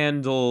she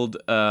handled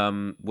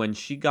when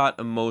she got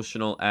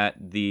emotional at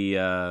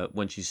the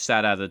when she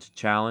sat out of the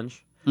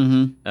challenge for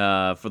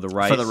the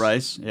rice. For the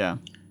rice, yeah.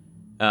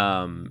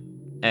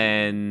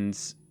 And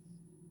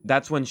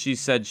that's when she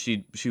said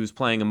she was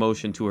playing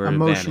emotion to her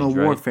Emotional advantage,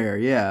 right? warfare,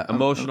 yeah.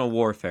 Emotional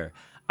warfare.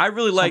 I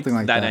really liked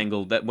like that that.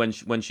 angle that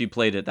when she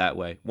played it that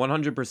way,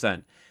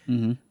 100%.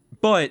 Mm-hmm.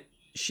 But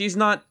she's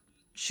not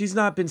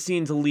been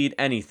seen to lead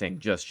anything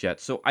just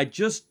yet. So I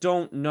just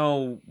don't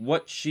know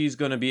what she's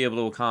going to be able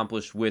to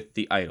accomplish with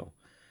the idol.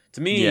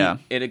 To me,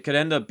 it could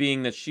end up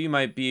being that she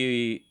might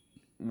be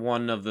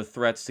one of the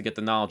threats to get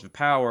the knowledge of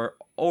power,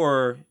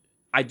 or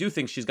I do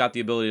think she's got the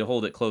ability to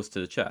hold it close to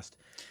the chest.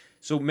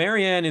 So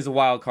Marianne is a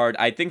wild card.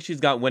 I think she's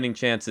got winning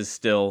chances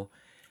still.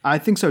 I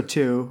think so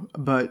too,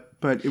 but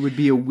it would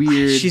be a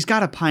weird. She's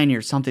got to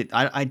pioneer something.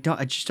 I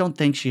just don't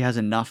think she has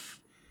enough.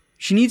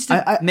 She needs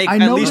to make I at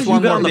know least that one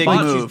you've been more on the big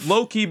bottom. move. She's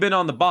low-key been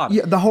on the bottom.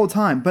 Yeah, the whole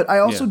time. But I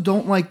also Yeah.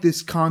 don't like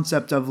this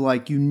concept of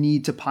like you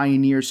need to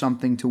pioneer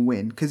something to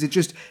win because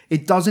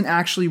it doesn't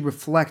actually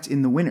reflect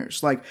in the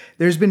winners. Like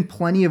there's been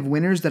plenty of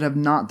winners that have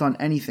not done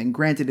anything.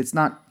 Granted, it's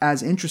not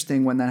as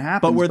interesting when that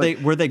happens. But were they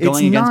it's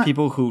going against not-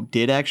 people who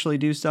did actually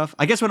do stuff?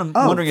 I guess what I'm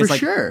Oh, wondering for is like,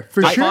 sure,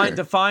 for sure.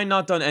 Define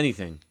not done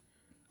anything.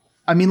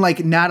 I mean,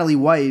 like Natalie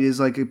White is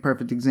like a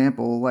perfect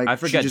example. Like I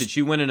forget. Did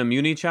she win an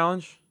immunity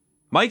challenge?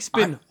 Mike's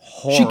been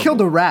horrible. She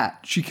killed a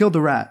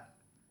rat.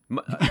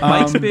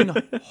 Mike's been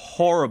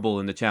horrible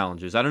in the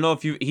challenges. I don't know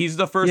if he's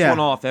the first one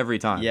off every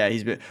time. Yeah,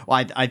 he's been.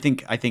 Well, I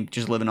think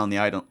just living on the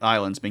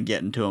island's been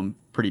getting to him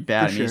pretty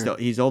bad. For I mean, sure.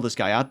 he's the oldest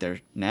guy out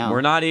there now.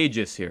 We're not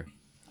ageist here.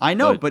 I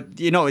know, but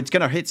it's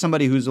gonna hit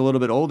somebody who's a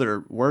little bit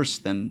older worse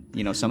than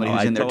somebody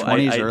who's in their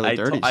 20s or early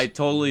 30s. I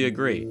totally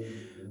agree.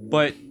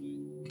 But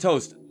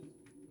Toast,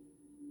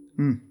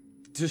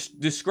 just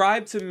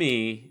describe to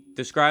me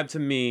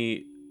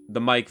the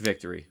Mike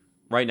victory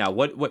right now.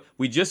 What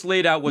we just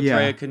laid out what Yeah.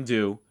 Drea can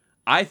do.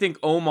 I think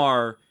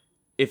Omar,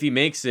 if he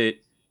makes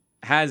it,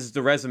 has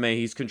the resume.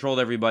 He's controlled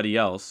everybody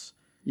else.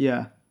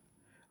 Yeah.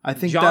 I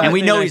think Jonathan, And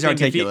we know I he's think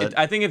articulate.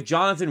 I think if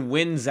Jonathan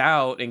wins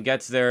out and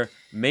gets there,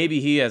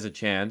 maybe he has a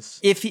chance.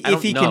 If he I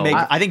don't can know. make,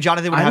 I think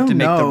Jonathan would I have to don't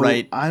make the know.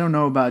 right. I don't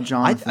know about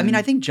Jonathan. I mean,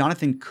 I think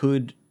Jonathan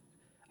could.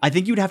 I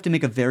think you'd have to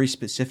make a very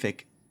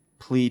specific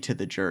plea to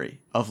the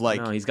jury of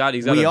like. No, he's got a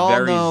we all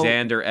very know-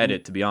 Xander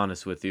edit, to be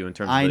honest with you, in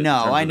terms of I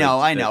know.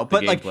 the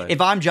But like, gameplay. if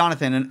I'm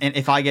Jonathan and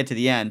if I get to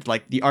the end,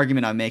 like the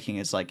argument I'm making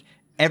is like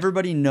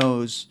everybody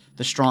knows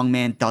the strong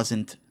man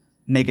doesn't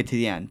make it to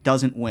the end,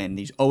 doesn't win.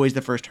 He's always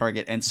the first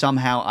target, and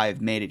somehow I've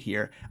made it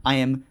here. I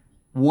am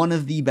one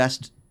of the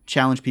best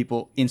challenge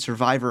people in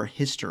Survivor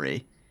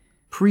history.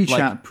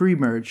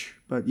 pre-merge,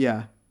 but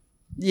yeah,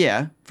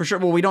 Yeah, for sure.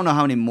 Well, we don't know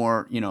how many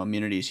more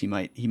immunities he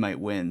might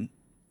win.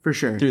 for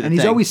sure. Through the And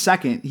he's thing. always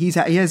second. He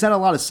has had a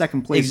lot of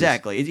second places.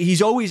 Exactly.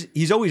 He's always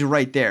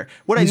right there.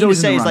 What I He's mean to always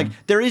in say the is like run.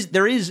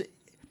 there is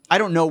I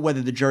don't know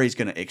whether the jury's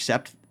going to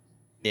accept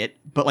it,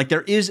 but like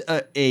there is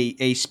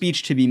a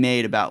speech to be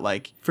made about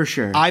like For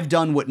sure. I've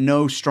done what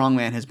no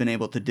strongman has been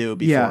able to do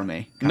before Yeah.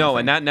 me. no,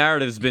 and that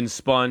narrative's been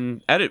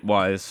spun edit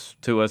wise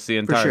to us the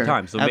entire sure.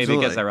 time. So maybe it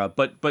Absolutely. gets that route.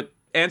 But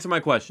answer my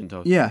question,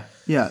 Toast. Yeah,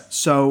 yeah.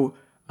 So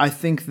I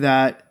think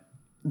that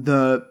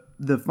the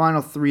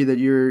final three that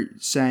you're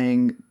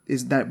saying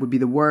is that would be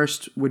the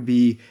worst would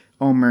be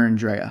Omer and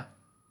Drea.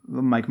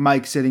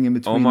 Mike sitting in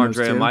between Omar, those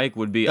Dre, two. and Mike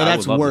would be. But I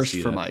that's would love worse to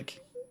see for that.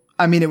 Mike.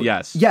 I mean,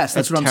 Yes. yes,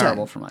 that's what I'm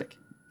terrible saying. for Mike.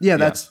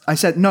 Yeah, I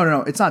said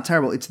no. It's not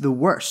terrible. It's the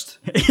worst.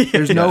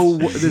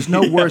 There's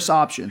no worse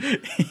option.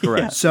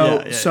 Correct.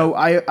 So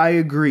I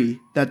agree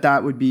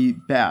that would be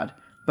bad.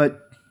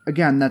 But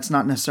again, that's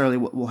not necessarily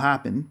what will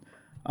happen.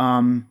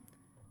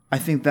 I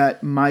think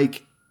that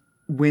Mike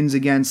wins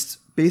against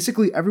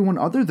basically everyone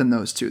other than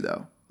those two,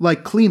 though,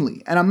 like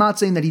cleanly. And I'm not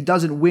saying that he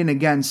doesn't win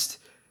against,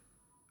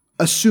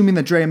 assuming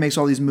that Drea makes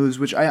all these moves,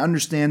 which I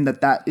understand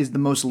that is the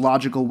most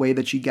logical way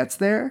that she gets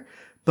there.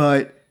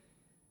 But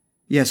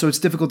yeah, so it's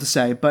difficult to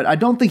say. But I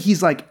don't think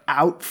he's like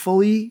out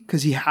fully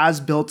because he has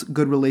built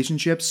good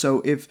relationships.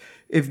 So if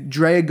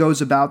Drea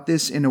goes about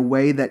this in a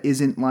way that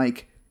isn't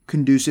like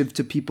conducive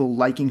to people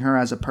liking her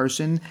as a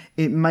person,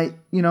 it might,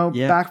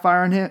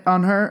 backfire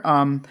on her.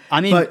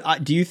 I mean,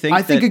 but do you think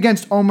I think that-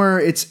 against Omer,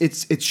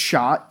 it's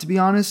shot, to be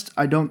honest.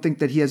 I don't think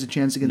that he has a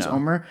chance against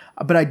Omer,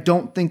 but I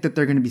don't think that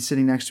they're going to be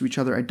sitting next to each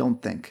other. I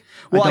don't think.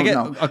 Well, I I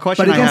don't get- know. a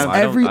question but I against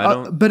have- I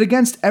don't- but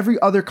against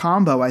every other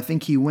combo, I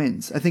think he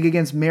wins. I think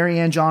against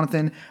Marianne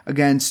Jonathan,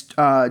 against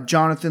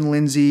Jonathan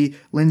Lindsay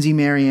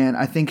Marianne,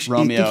 I think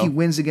Romeo. he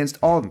wins against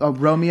all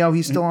Romeo.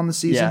 He's still on the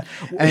season,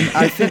 Yeah. and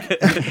I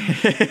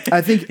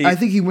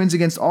think he wins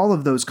against all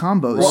of those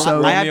combos. Well,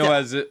 so I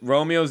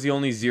have Romeo's the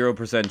only 0%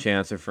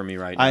 chancer for me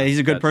right now. he's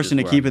a good That's person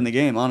to just keep where in the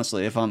game,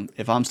 honestly. If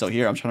I'm still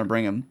here, I'm trying to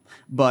bring him.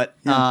 But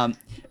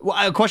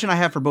a question I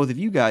have for both of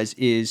you guys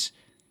is,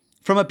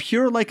 from a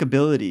pure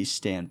likability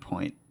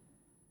standpoint,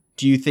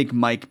 do you think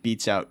Mike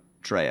beats out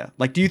Drea?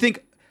 Like, do you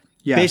think,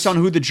 Yes. based on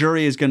who the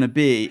jury is going to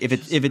be, if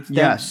it's them,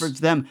 Yes. if it's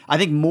them, I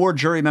think more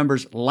jury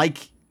members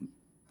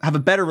have a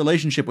better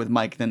relationship with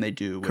Mike than they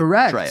do with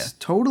correct. Drea.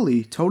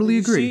 Totally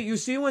agree. You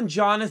see when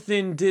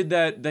Jonathan did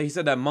that he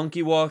said that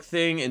monkey walk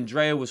thing and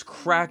Drea was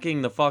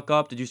cracking the fuck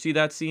up. Did you see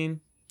that scene?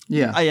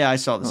 Yeah, Yeah, I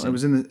saw this. it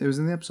was in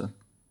the episode.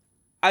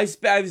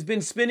 I've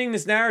been spinning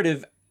this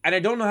narrative and I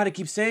don't know how to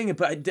keep saying it,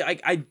 but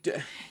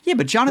Yeah, but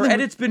her Jonathan.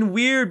 edit's been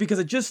weird because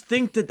I just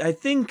think that I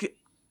think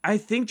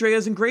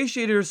Drea's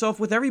ingratiated herself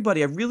with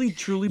everybody. I really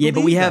truly Yeah,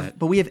 believe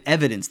but we that. have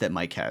evidence that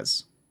Mike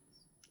has.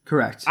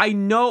 Correct. I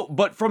know,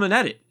 but from an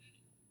edit.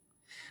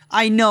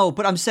 I know,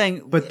 but I'm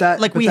saying, But that-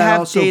 like but we that have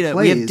also data.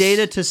 We have plays.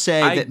 data to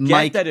say I that get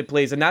Mike. that it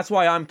plays, and that's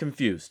why I'm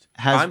confused.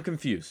 I'm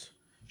confused.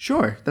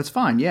 Sure, that's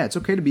fine. Yeah, it's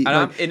okay to be.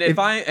 And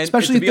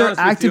especially to if be they're honest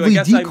with you, actively I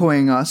guess I'm-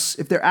 decoying us.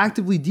 If they're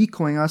actively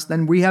decoying us,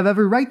 then we have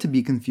every right to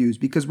be confused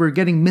because we're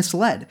getting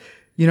misled.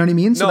 You know what I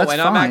mean? So No, that's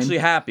and fine. I'm actually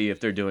happy if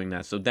they're doing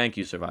that. So thank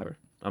you, Survivor.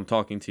 I'm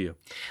talking to you.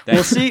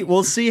 We'll see.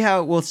 We'll see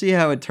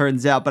how it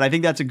turns out. But I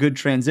think that's a good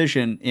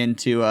transition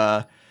into.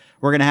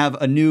 We're gonna have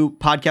a new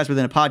podcast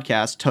within a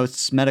podcast.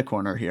 Toast's Meta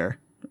Corner here,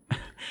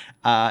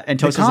 and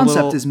the Toast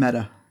concept is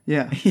meta.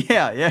 Yeah.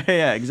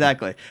 yeah,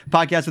 exactly.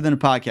 Podcast within a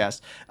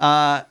podcast.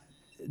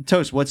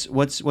 Toast,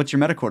 what's your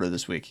Meta Corner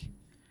this week?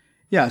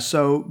 Yeah,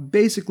 so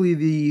basically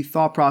the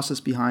thought process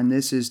behind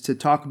this is to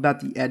talk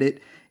about the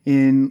edit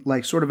in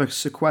like sort of a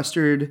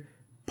sequestered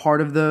part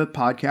of the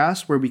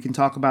podcast where we can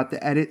talk about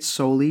the edit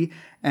solely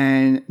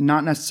and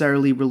not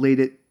necessarily relate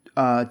it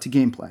to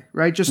gameplay,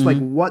 right? Just like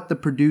what the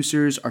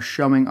producers are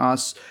showing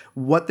us,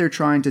 what they're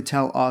trying to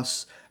tell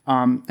us,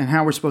 and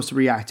how we're supposed to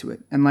react to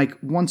it. And like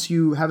once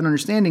you have an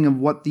understanding of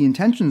what the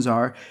intentions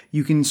are,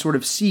 you can sort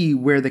of see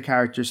where the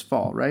characters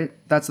fall, right?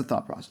 That's the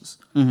thought process.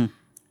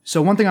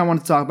 So one thing I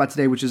wanted to talk about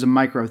today, which is a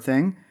micro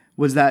thing,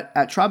 was that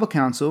at Tribal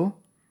Council,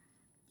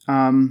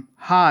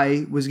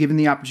 Hai was given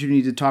the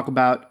opportunity to talk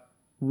about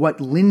what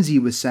Lindsay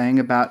was saying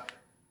about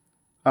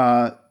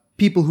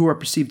people who are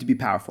perceived to be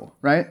powerful,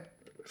 right?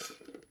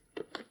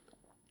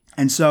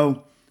 And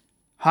so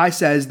Hai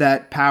says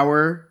that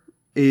power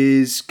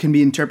can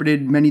be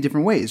interpreted many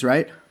different ways,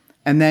 right?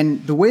 And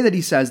then the way that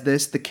he says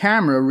this, the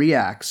camera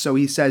reacts. So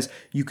he says,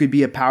 you could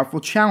be a powerful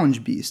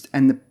challenge beast.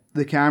 And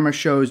the camera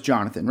shows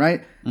Jonathan,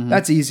 right?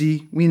 That's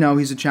easy. We know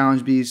he's a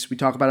challenge beast. We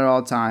talk about it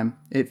all the time.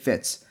 It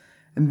fits.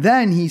 And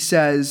then he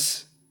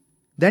says,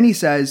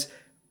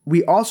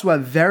 we also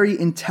have very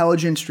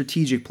intelligent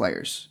strategic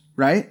players,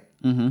 right?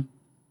 Do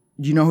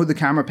you know who the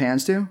camera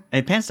pans to?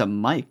 It pans to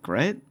Mike,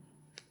 right?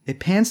 It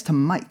pans to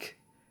Mike.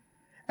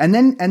 And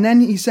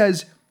then he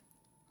says,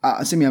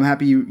 Simi, I'm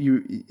happy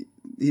you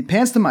it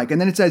pans to Mike,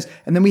 and then it says,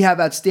 and then we have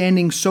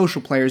outstanding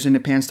social players, and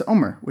it pans to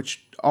Omer,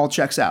 which all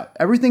checks out.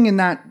 Everything in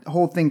that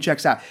whole thing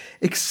checks out,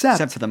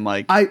 except for the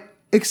Mike.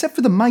 Except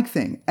for the Mike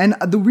thing. And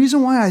the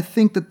reason why I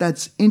think that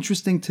that's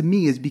interesting to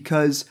me is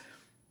because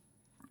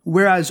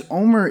whereas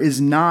Omer is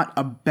not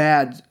a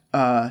bad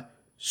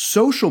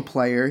social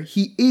player,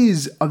 he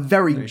is a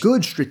very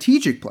good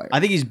strategic player. I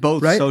think he's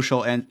both right?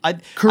 social and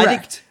correct. I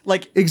think,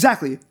 like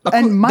exactly.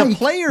 And Mike, the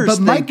players,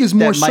 but Mike is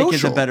more that Mike social.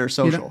 is a better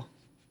social. You know?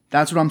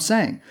 That's what I'm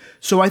saying.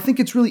 So I think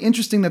it's really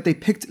interesting that they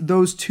picked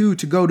those two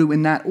to go to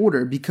in that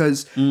order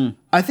because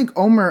I think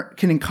Omer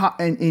can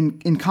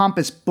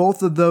encompass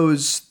both of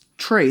those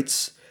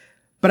traits,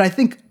 but I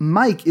think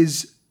Mike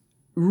is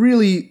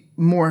really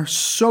more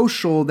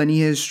social than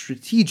he is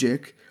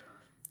strategic.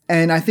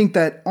 And I think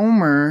that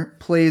Omer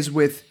plays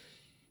with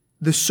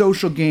the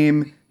social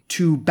game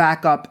to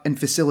back up and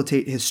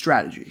facilitate his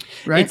strategy,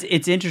 right?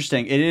 It's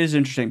interesting. It is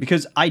interesting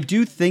because I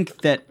do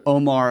think that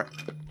Omar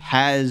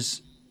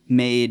has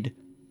made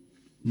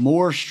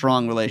more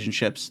strong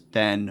relationships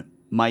than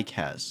Mike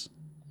has.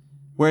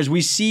 Whereas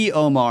we see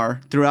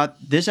Omar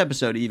throughout this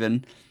episode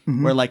even,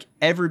 where like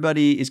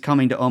everybody is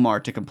coming to Omar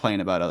to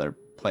complain about other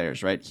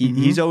players, right?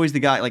 He's always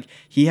the guy, like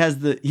he's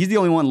the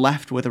only one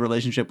left with a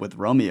relationship with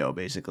Romeo,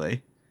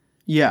 basically.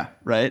 Yeah.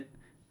 Right?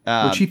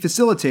 Which he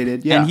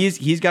facilitated, yeah. And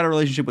he's got a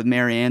relationship with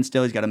Marianne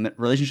still. He's got a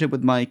relationship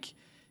with Mike.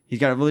 He's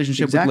got a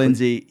relationship with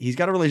Lindsay. He's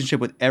got a relationship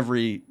with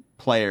every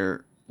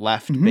player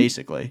left,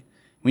 basically.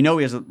 We know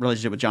he has a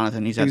relationship with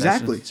Jonathan. He's had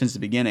that since the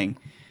beginning.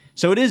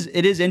 So it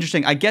is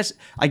interesting. I guess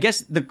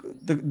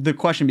the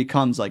question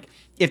becomes like,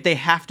 if they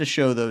have to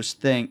show those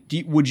things, do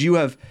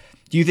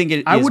you think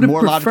it is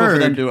more logical for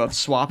them to have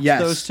swapped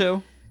those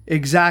two?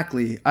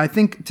 Exactly. I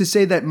think to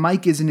say that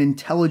Mike is an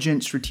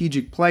intelligent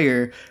strategic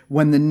player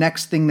when the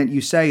next thing that you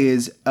say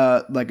is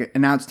like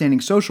an outstanding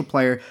social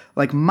player,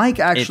 like Mike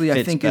actually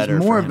I think is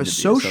more of a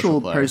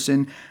social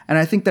person, and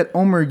I think that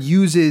Omer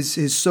uses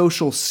his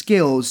social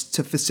skills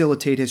to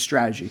facilitate his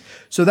strategy.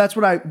 So that's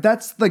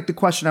like the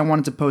question I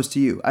wanted to pose to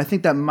you. I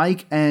think that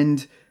Mike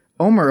and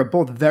Omer are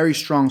both very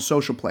strong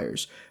social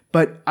players,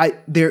 but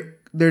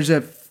there's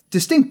a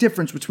distinct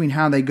difference between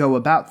how they go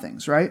about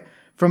things, right?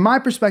 From my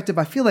perspective,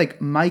 I feel like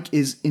Mike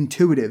is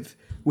intuitive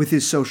with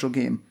his social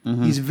game.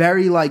 He's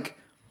very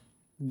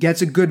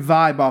gets a good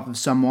vibe off of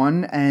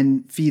someone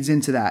and feeds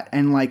into that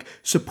and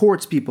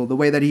supports people the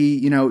way that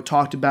he,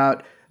 talked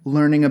about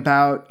learning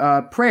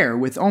about prayer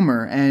with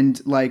Omer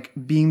and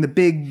being the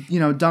big,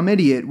 dumb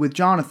idiot with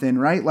Jonathan,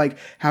 right? Like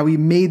how he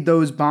made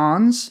those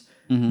bonds,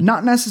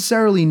 not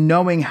necessarily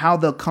knowing how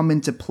they'll come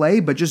into play,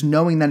 but just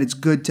knowing that it's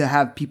good to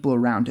have people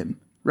around him,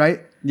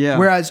 right? Yeah.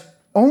 Whereas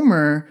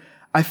Omer,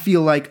 I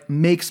feel like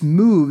makes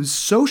moves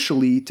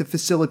socially to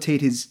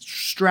facilitate his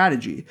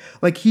strategy.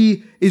 Like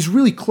he is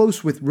really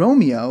close with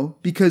Romeo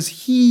because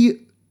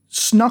he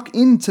snuck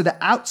into the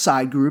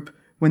outside group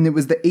when there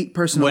was the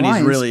 8-person alliance. When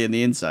he's really in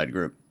the inside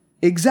group.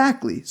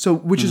 Exactly. So,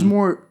 which is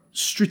more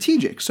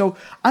strategic. So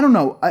I don't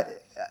know.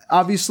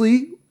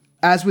 Obviously,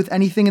 as with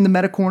anything in the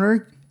meta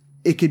corner,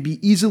 it could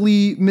be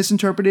easily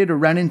misinterpreted or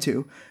run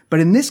into. But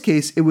in this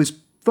case, it was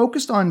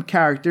focused on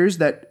characters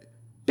that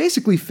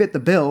basically fit the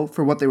bill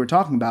for what they were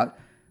talking about.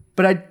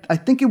 But I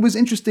think it was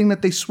interesting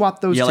that they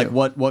swapped those two. Yeah, like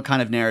what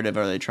kind of narrative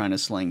are they trying to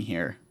sling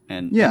here,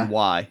 and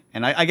why?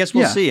 And I guess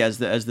we'll see as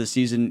the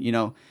season,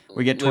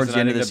 we get towards the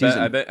end of the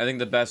season. I think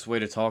the best way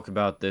to talk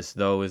about this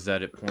though is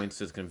that it points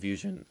to the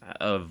confusion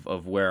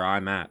of where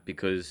I'm at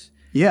because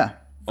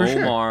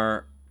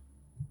Omar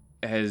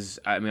has.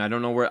 I mean, I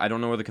don't know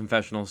where the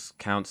confessionals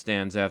count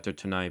stands after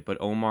tonight, but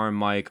Omar and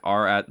Mike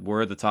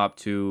were the top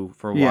two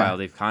for a while.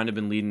 They've kind of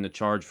been leading the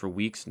charge for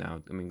weeks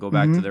now. I mean, go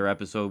back to their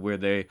episode where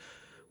they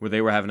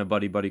were having a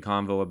buddy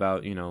convo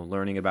about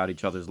learning about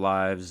each other's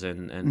lives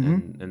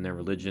and their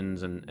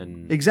religions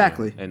and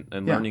exactly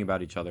and learning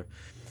about each other.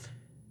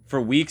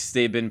 For weeks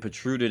they've been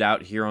protruded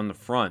out here on the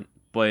front,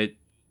 but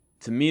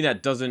to me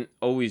that doesn't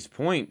always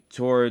point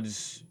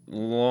towards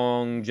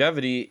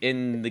longevity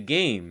in the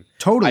game.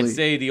 Totally. I'd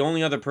say the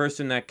only other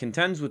person that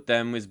contends with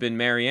them has been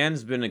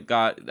Marianne's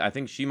I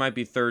think she might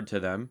be third to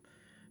them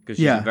because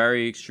she's a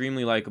very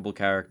extremely likable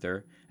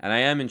character, and I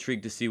am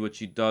intrigued to see what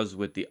she does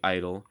with the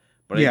idol.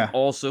 But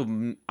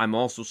I'm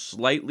also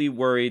slightly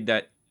worried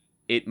that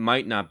it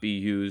might not be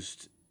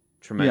used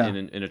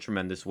in a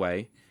tremendous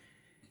way.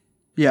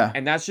 Yeah.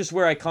 And that's just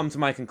where I come to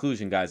my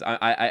conclusion, guys.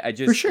 I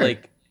just for sure. Drea,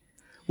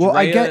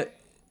 I get.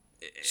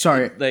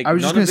 Sorry, I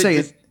was just gonna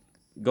say.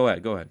 Go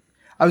ahead.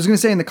 I was gonna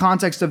say in the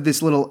context of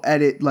this little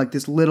edit,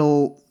 this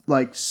little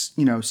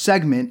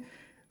segment,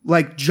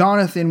 like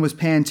Jonathan was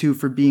panned to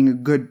for being a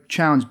good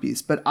challenge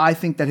beast, but I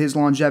think that his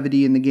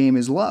longevity in the game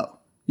is low.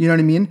 You know what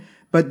I mean?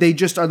 But they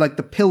just are like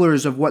the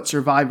pillars of what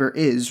Survivor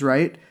is,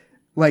 right?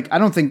 Like, I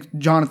don't think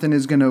Jonathan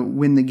is going to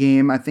win the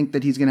game. I think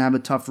that he's going to have a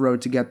tough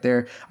road to get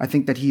there. I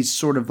think that he's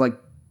sort of like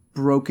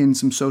broken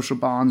some social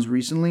bonds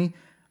recently,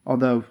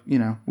 although, you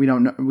know, we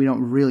don't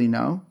really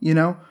know, you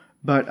know,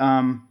 but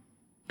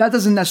that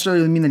doesn't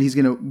necessarily mean that he's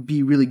going to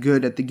be really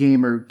good at the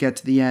game or get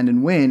to the end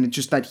and win. It's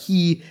just that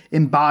he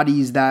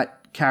embodies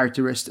that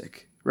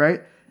characteristic,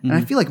 right? And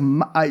I feel like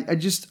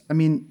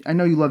I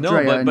know you love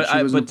Drea, and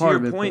she wasn't but a part to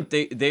of your it. point,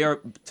 they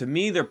are, to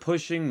me, they're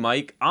pushing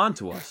Mike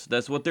onto us.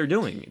 That's what they're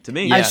doing to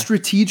me. As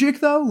strategic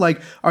though,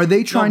 like, are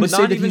they trying No, to but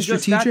say not that even he's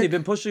just strategic? that. They've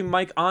been pushing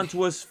Mike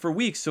onto us for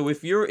weeks. So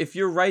if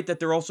you're right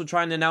that they're also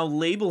trying to now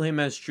label him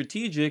as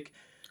strategic,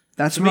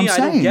 That's to what me, I'm I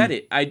saying. don't get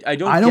it. I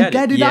don't I don't get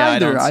get it Yeah,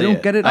 either. I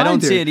don't get it either. I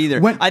don't see it either.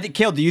 When- I think,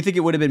 Kale, do you think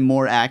it would have been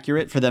more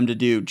accurate for them to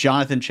do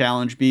Jonathan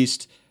Challenge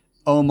Beast,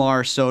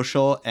 Omar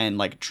Social, and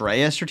like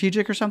Drea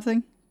Strategic or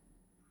something?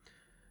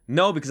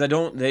 No, because I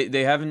don't.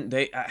 They haven't.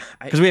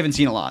 Because we haven't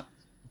seen a lot.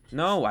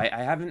 No, I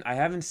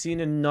haven't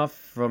seen enough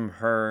from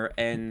her.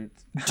 And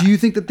Do you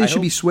think that they I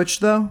should be hope-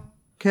 switched though,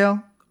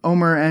 Kale?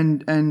 Omer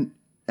and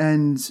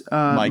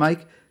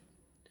Mike?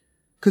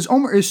 Because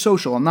Omer is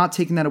social. I'm not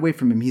taking that away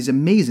from him. He's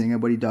amazing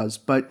at what he does.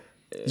 But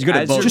He's good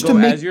at both. Just to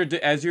make-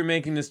 as you're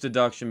making this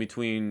deduction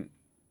between,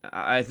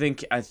 I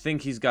think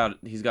he's got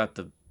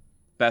the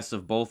best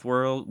of both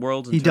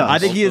worlds. in He terms does. of I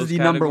think both he is those the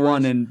number categories.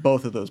 one in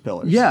both of those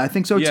pillars. yeah, I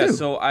think so Yeah, too.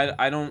 so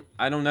I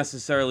don't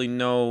necessarily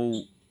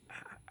know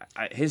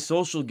his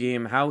social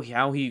game, how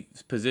he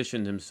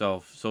positioned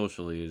himself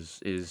socially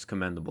is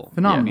commendable.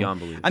 Phenomenal. Beyond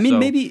belief. I mean,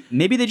 So-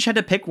 maybe they just had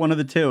to pick one of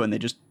the two and they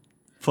just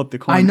flipped the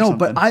coin. I or know,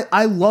 but something.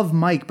 I love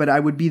Mike, but I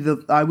would be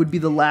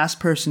the last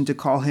person to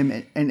call him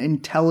an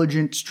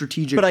intelligent,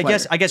 strategic. But player.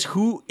 I guess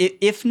who,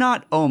 if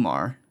not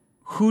Omar,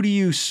 who do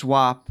you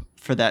swap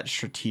for that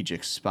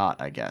strategic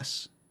spot? I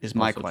guess is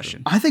my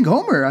question. I think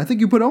Omer. I think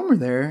you put Omer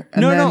there,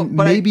 and No, then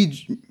but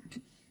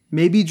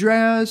maybe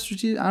Drea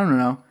strategic. I don't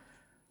know.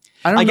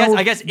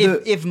 I guess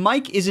if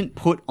Mike isn't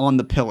put on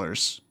the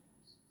pillars,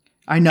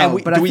 I know,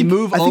 and but do we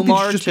move I think they should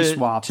Omar just be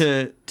swapped.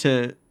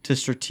 to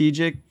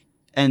strategic,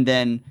 and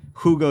then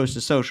who goes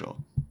to social?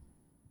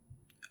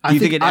 I Do you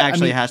think it I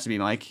actually mean, has to be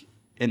Mike?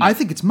 I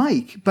think it's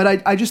Mike, but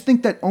I just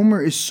think that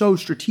Omer is so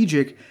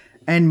strategic,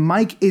 and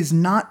Mike is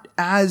not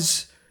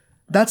as.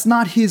 That's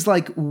not his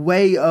like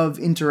way of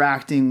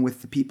interacting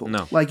with the people.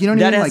 No. Like, you know what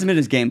that I mean? hasn't Like, been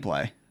his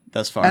gameplay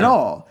thus far. at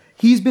all.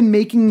 He's been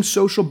making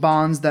social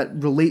bonds that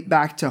relate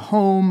back to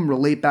home,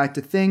 relate back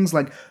to things.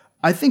 Like,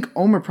 I think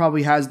Omer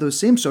probably has those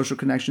same social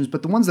connections,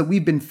 but the ones that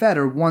we've been fed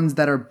are ones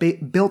that are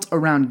built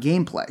around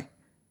gameplay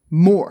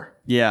more.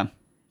 Yeah.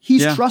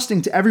 He's Yeah.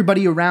 trusting to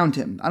everybody around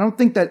him. I don't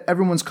think that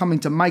everyone's coming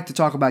to Mike to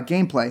talk about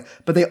gameplay,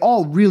 but they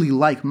all really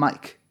like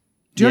Mike.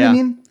 Do you know what I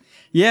Yeah. mean?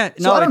 Yeah.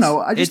 So I don't know.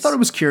 I just thought it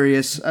was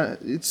curious.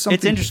 It's something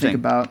It's interesting to think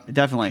about.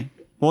 Definitely.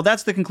 Well,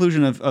 that's the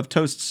conclusion of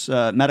Toast's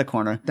Meta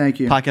Corner. Thank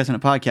you. Podcast and a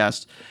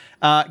podcast.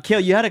 Kale,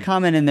 you had a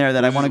comment in there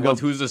that I want to go.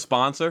 Who's the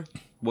sponsor?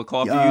 What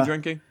coffee are you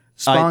drinking?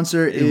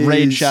 Sponsor is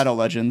Raid Shadow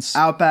Legends.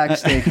 Outback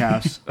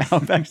Steakhouse.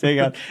 Outback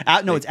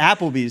Steakhouse. No, it's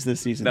Applebee's this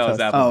season. That was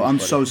Toast. Applebee's. Oh, I'm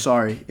buddy. so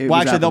sorry. It Well,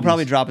 was actually, they'll Applebee's.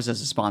 probably drop us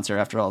as a sponsor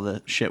after all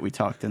the shit we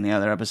talked in the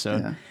other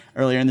episode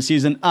earlier in the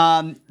season.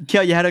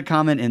 Kale, you had a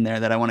comment in there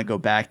that I want to go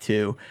back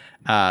to,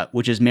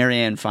 which is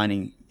Marianne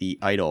finding the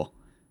idol.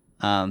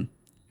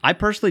 I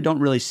personally don't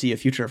really see a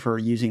future of her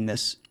using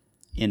this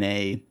in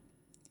a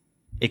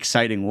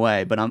exciting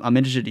way, but I'm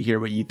interested to hear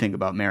what you think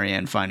about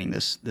Marianne finding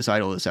this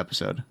idol this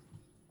episode.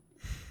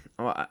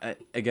 Well,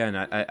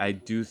 I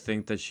do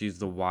think that she's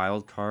the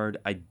wild card.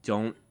 I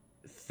don't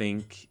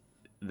think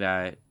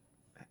that.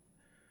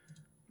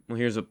 Well,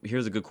 here's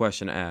a good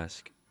question to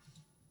ask.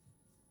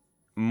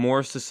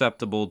 More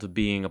susceptible to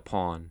being a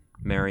pawn,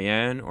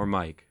 Marianne or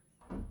Mike?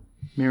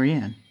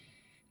 Marianne.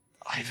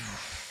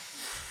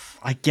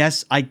 I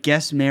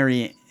guess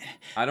Marianne.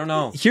 I don't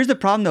know. Here's the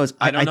problem, though. Is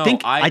I don't know.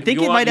 I think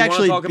you it want- might you wanna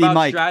actually talk be about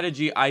Mike.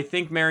 strategy. I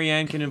think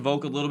Marianne can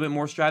invoke a little bit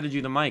more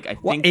strategy than Mike. I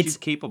Well, think she's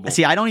capable.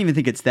 See, I don't even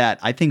think it's that.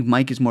 I think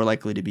Mike is more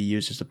likely to be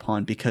used as a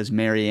pawn because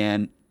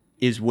Marianne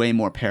is way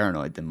more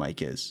paranoid than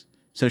Mike is.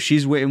 So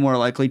she's way more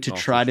likely to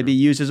try to be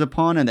used as a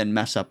pawn and then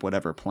mess up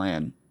whatever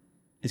plan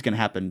is going to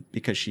happen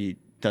because she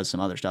does some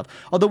other stuff.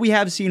 Although we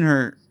have seen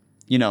her,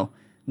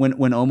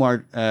 when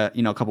Omar, a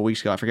couple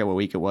weeks ago, I forget what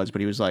week it was,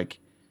 but he was like,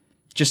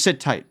 just sit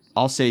tight.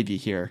 I'll save you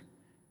here.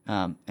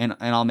 And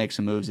I'll make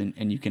some moves and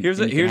you can. Here's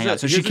a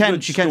so she good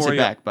can sit story-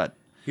 back, but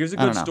Here's a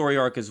I don't good know. story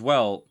arc as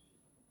well.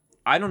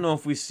 I don't know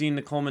if we've seen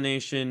the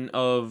culmination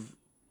of,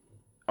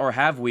 or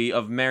have we,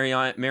 of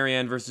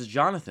Marianne versus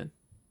Jonathan.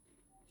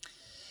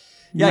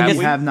 Yeah, I I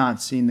guess have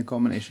not seen the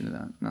culmination of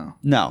that. No.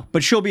 no.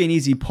 But she'll be an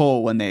easy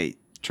pull when they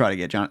try to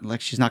get John.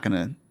 Like she's not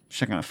gonna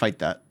fight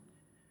that.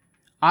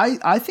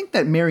 I think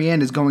that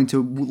Marianne is going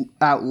to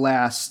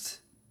outlast,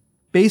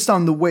 based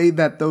on the way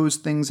that those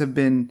things have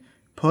been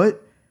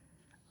put.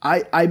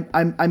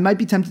 I might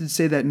be tempted to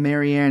say that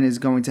Marianne is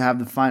going to have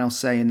the final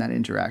say in that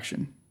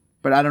interaction,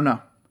 but I don't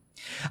know.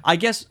 I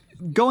guess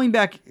going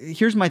back,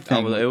 here's my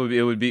thing.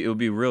 It would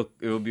be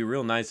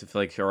real nice if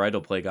like her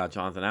idol play got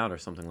Jonathan out or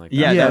something like that.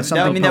 Yeah, Yeah, that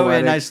something would be a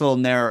poetic. nice little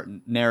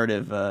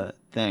narrative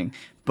thing.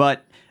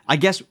 But I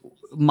guess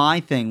my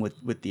thing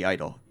with the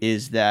idol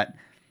is that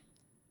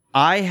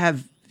I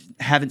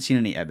haven't seen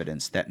any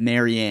evidence that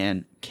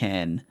Marianne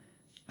can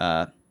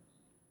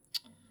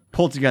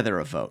pull together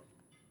a vote.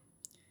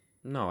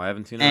 No, I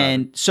haven't seen it.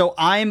 And so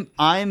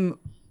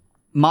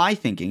my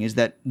thinking is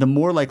that the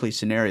more likely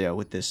scenario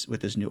with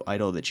this new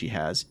idol that she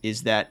has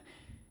is that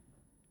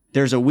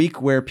there's a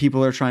week where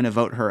people are trying to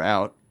vote her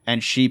out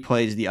and she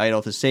plays the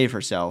idol to save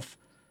herself,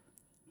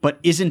 but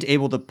isn't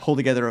able to pull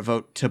together a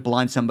vote to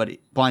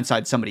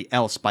blindside somebody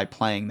else by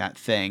playing that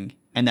thing,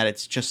 and that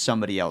it's just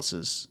somebody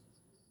else's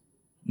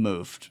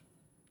moved.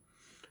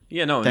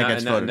 Yeah, no, that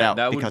gets voted out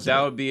because that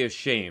of it. would be a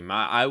shame.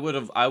 I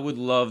would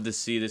love to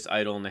see this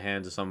idol in the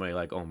hands of somebody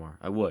like Omar.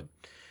 I would,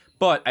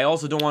 but I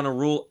also don't want to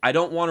rule. I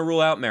don't want to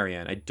rule out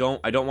Marianne. I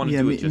don't want to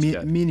do it just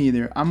yet. Me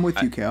neither. I'm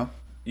with you, Kale.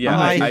 Yeah,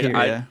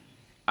 I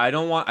I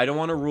don't want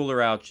to rule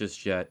her out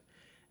just yet,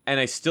 and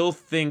I still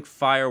think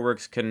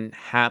fireworks can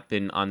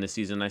happen on this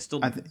season. I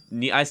still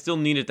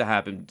need it to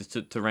happen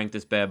to rank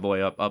this bad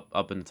boy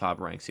up in the top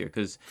ranks here,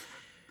 because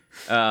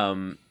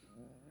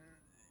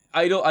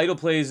idol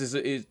plays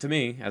is to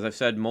me, as I've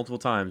said multiple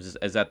times,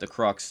 is at the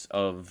crux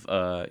of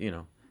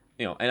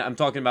and I'm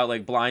talking about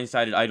like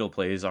blindsided idol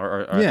plays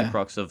are at the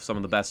crux of some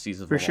of the best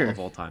seasons of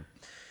all time.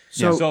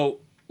 So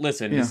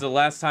listen, this is the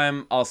last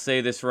time I'll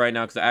say this right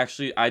now,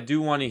 because I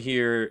do want to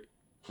hear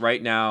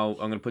right now.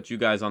 I'm going to put you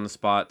guys on the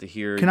spot to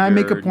hear. Can I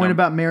make a point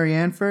about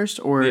Marianne first,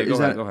 or Yeah, is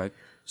go ahead.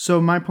 So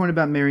my point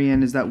about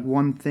Marianne is that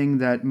one thing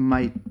that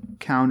might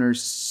counter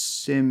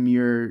sim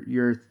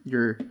your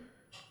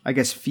I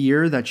guess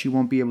fear that she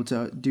won't be able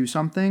to do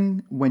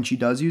something when she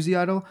does use the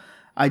idol.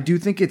 I do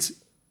think it's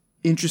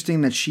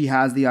interesting that she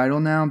has the idol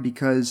now,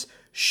 because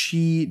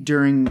she,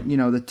 during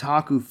the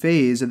Taku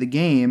phase of the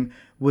game,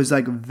 was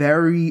like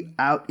very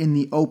out in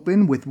the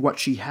open with what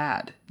she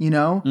had.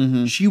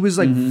 She was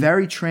like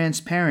very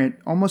transparent,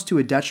 almost to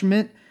a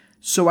detriment.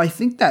 So I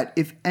think that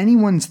if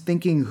anyone's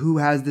thinking who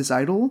has this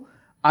idol,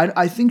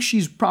 I think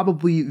she's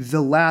probably the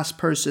last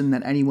person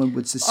that anyone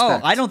would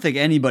suspect. Oh, I don't think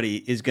anybody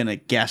is gonna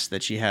guess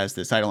that she has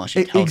this idol unless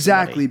she tells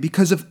exactly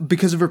somebody.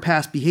 because of her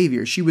past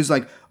behavior. She was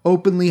like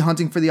openly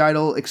hunting for the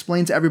idol,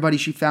 explained to everybody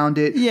she found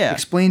it. Yeah,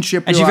 explained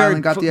and Shipwheel she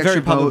Island, got the extra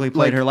very publicly vote,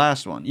 played her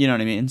last one. You know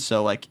what I mean?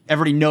 So like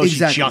everybody knows she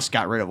just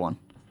got rid of one.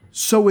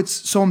 So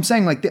I'm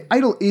saying like the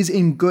idol is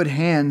in good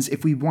hands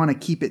if we want to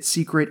keep it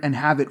secret and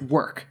have it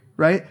work,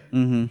 right?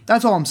 Mm-hmm.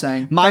 That's all I'm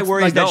saying. My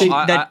worry is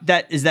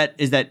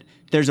that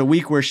there's a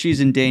week where she's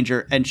in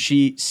danger and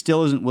she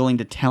still isn't willing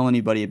to tell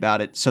anybody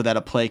about it so that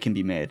a play can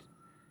be made.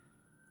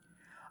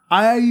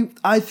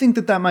 I think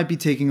that might be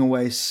taking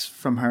away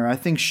from her. I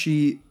think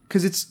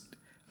because it's,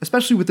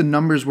 especially with the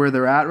numbers where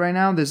they're at right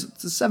now, there's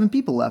 7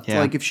 people left. Yeah.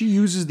 Like if she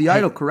uses the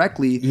idol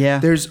correctly, Yeah.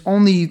 there's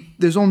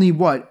only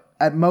what,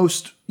 at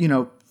most,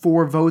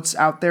 4 votes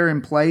out there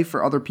in play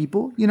for other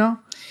people,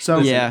 So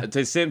Yeah.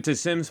 To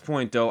Sim's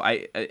point though,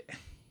 I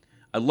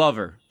love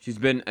her. She's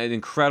been an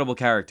incredible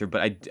character,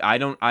 but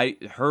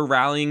her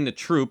rallying the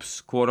troops,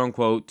 quote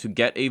unquote, to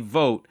get a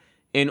vote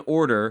in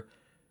order,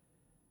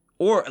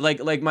 or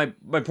like my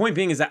point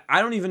being is that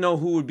I don't even know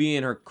who would be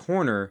in her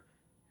corner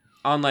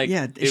on like,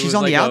 she's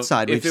on the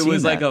outside. If it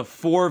was like a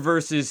 4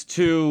 versus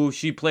 2,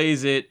 she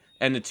plays it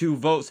and the 2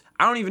 votes.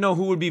 I don't even know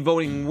who would be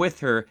voting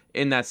with her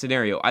in that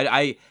scenario.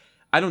 I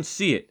don't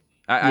see it.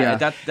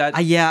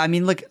 I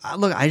mean, look,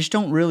 I just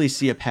don't really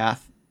see a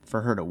path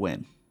for her to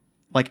win.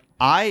 Like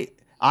I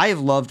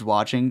have loved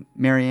watching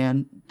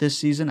Marianne this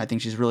season. I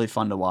think she's really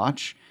fun to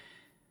watch.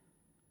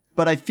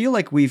 But I feel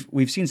like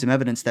we've seen some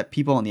evidence that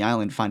people on the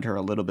island find her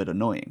a little bit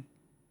annoying.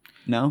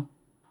 No?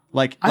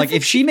 Like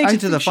if she makes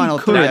it to the final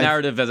 3, that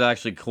narrative has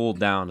actually cooled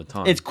down a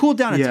ton. It's cooled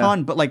down a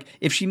ton, but like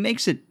if she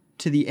makes it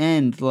to the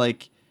end,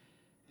 like,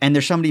 and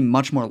there's somebody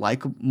much more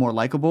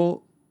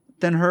likable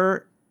than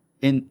her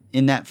in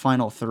that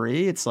final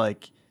 3, it's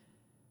like,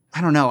 I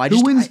don't know.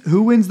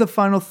 Who wins the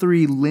final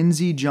 3?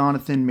 Lindsay,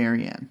 Jonathan,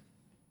 Marianne.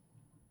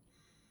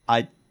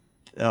 I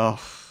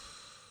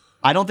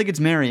don't think it's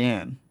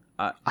Marianne.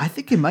 I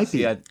think it might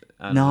be. I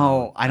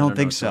don't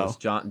think so.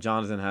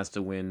 Jonathan has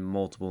to win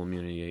multiple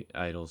immunity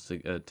idols to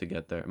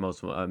get there,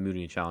 multiple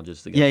immunity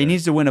challenges to get there. Yeah, he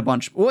needs to win a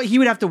bunch. Well, he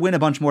would have to win a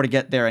bunch more to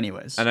get there,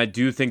 anyways. And I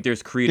do think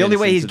there's credence. The only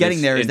way he's into getting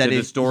this, there is that into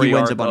he the story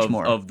wins arc a bunch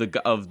more of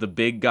the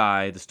big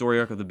guy, the story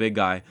arc of the big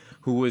guy,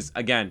 who was,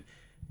 again,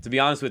 to be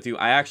honest with you,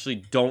 I actually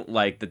don't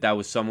like that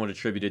was somewhat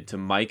attributed to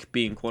Mike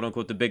being quote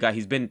unquote the big guy.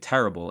 He's been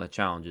terrible at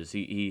challenges.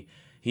 I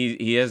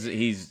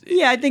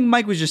think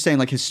Mike was just saying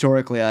like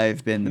historically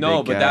I've been the big guy.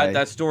 No, but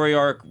that story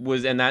arc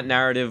was, and that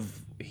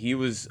narrative, he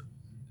was.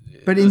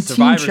 But in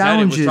team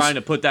challenges, was trying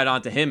to put that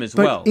onto him as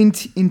well. In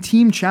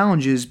team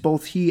challenges,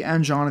 both he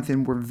and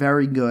Jonathan were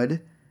very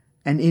good,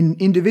 And in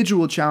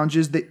individual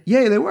challenges, they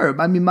were.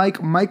 I mean,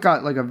 Mike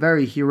got like a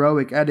very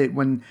heroic edit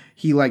when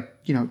he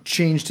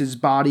changed his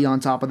body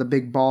on top of the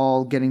big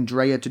ball, getting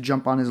Drea to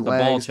jump on his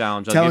legs. Ball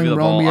challenge. Telling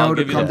Romeo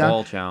to come down.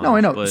 Ball challenge, no, I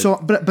know. But... So,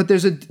 but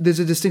there's a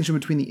distinction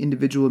between the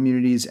individual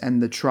immunities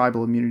and the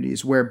tribal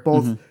immunities, where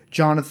both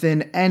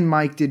Jonathan and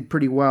Mike did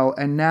pretty well,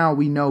 and now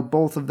we know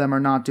both of them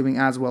are not doing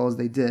as well as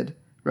they did.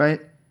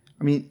 Right?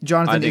 I mean,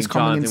 Jonathan is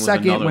coming in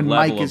second when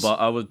Mike is.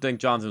 I would think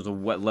Jonathan was a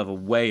level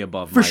way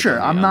above. For Mike sure,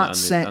 I'm not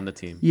saying on the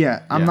team.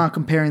 Yeah, I'm not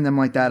comparing them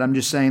like that. I'm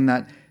just saying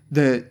that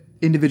the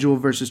individual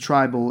versus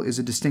tribal is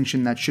a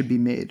distinction that should be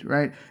made,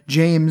 right?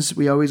 James,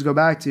 we always go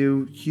back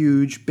to,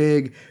 huge,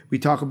 big. We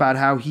talk about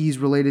how he's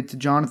related to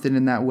Jonathan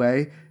in that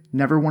way.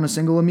 Never won a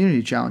single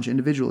immunity challenge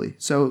individually.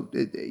 So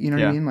you know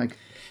what I mean, like.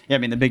 Yeah, I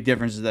mean the big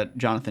difference is that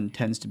Jonathan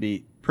tends to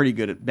be pretty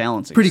good at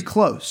balancing. Pretty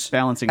close.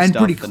 Balancing and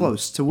stuff. pretty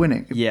close to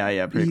winning.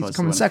 Yeah, pretty close. He's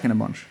coming second a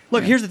bunch.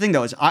 Look, here's the thing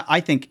though, is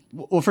I think,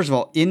 well, first of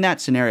all, in that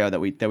scenario that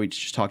we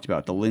just talked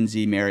about, the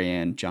Lindsay,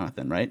 Marianne,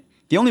 Jonathan, right?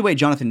 The only way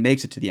Jonathan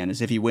makes it to the end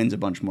is if he wins a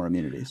bunch more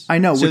immunities. I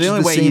know, so which the only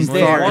is the way same he's thought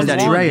there as is that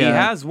Drea. He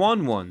has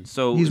won one,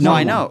 so He's No,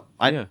 won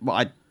I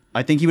know.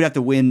 I think he would have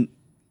to win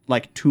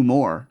like 2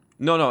 more.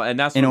 No, and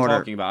that's what I'm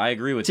talking about. I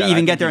agree with to that.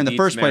 even I get think there he in the beats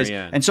first place.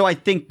 Marianne. And so I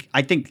think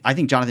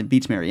Jonathan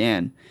beats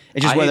Marianne.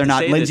 It's just I whether or hate to not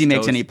say Lindsay this, makes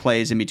Toast. any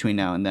plays in between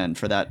now and then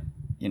for that,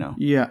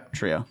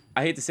 trio.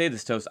 I hate to say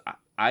this, Toast.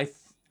 I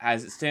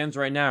as it stands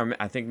right now,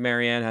 I think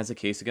Marianne has a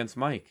case against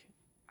Mike.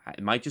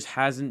 Mike just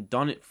hasn't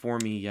done it for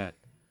me yet.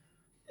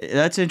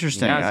 That's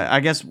interesting. I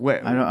guess.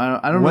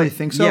 I don't really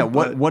think so. Yeah.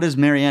 What does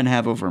Marianne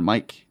have over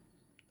Mike?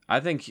 I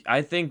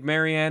think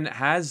Marianne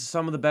has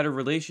some of the better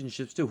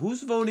relationships too.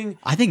 Who's voting?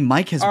 I think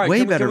Mike has All right,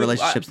 way better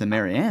relationships than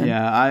Marianne.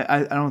 Yeah,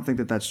 I don't think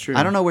that's true.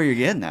 I don't know where you're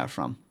getting that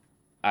from.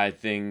 I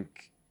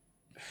think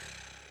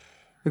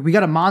Like we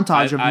got a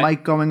montage of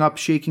Mike going up,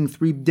 shaking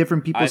 3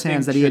 different people's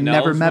hands that he had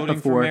never met voting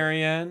before. For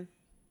Marianne.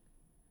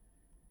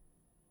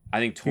 I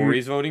think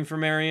Tori's voting for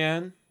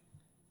Marianne.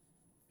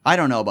 I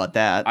don't know about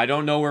that. I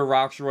don't know where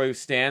Roxroy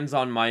stands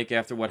on Mike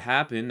after what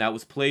happened. That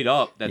was played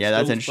up. That's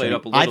interesting. Played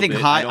up a little bit.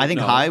 I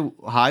think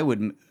High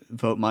would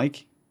vote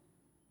Mike.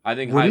 I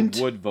think Wouldn't?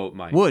 High would vote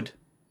Mike. Would.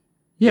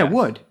 Yeah, Yes.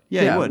 would.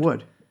 Yeah, it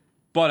would.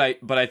 But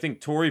I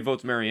think Tori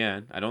votes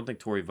Marianne. I don't think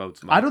Tori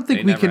votes Mike. I don't think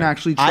They we never can have.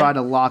 actually try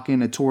to lock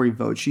in a Tory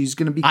vote. She's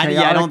going to be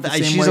chaotic the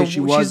same way she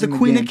was She's the in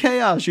queen game. of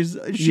chaos. She's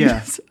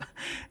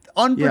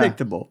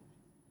unpredictable.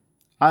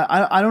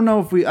 I don't know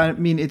if I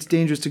mean, it's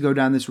dangerous to go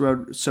down this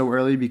road so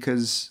early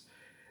because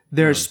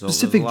there's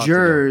specific a lot to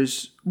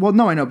jurors. Well,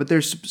 no, I know, but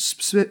there's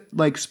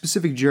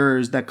specific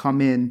jurors that come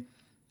in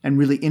and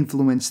really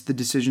influence the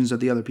decisions of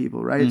the other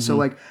people, right?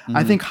 So,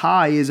 I think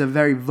High is a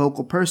very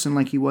vocal person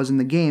like he was in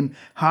the game.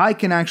 High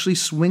can actually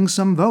swing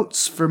some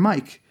votes for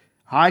Mike.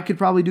 High could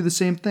probably do the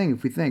same thing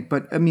if we think.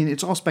 But, I mean,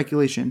 it's all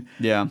speculation.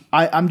 Yeah.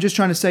 I'm just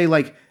trying to say,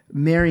 like,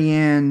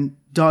 Marianne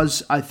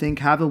does, I think,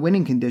 have a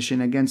winning condition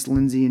against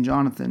Lindsay and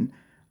Jonathan.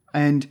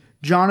 And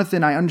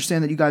Jonathan, I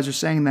understand that you guys are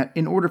saying that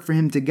in order for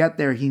him to get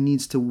there, he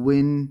needs to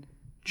win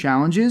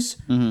challenges.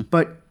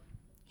 But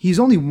he's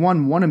only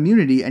won 1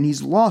 immunity and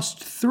he's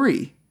lost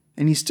 3.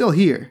 And he's still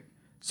here.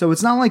 So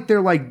it's not like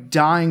they're like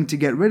dying to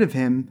get rid of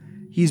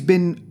him. He's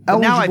been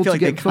eligible Now I feel to like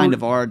get they kind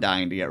of are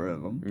dying to get rid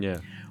of him. Yeah.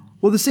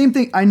 Well, the same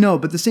thing I know,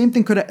 but the same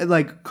thing could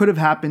have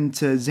happened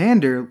to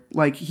Xander.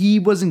 Like he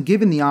wasn't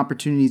given the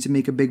opportunity to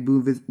make a big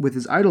move with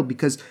his idol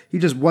because he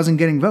just wasn't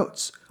getting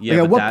votes. Yeah, like,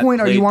 at but what that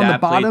point are played- you on the that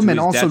played bottom to and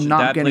his also detri- not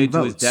that getting played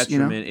to his votes? You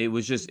know? detriment. It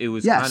was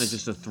Yes. kind of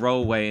just a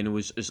throwaway, and it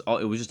was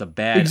just a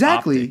bad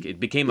Exactly. optic. It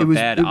became a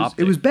bad optic.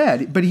 It was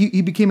bad, but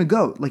he became a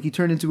goat. Like he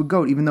turned into a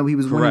goat, even though he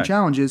was winning Correct.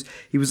 challenges.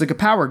 He was like a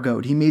power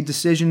goat. He made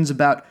decisions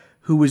about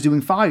who was doing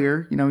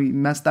fire. You know, he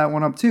messed that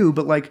one up too.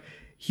 But like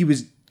he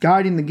was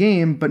guiding the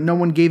game, but no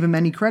one gave him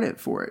any credit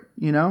for it.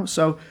 You know,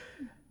 so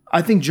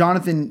I think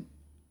Jonathan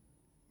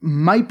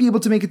might be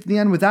able to make it to the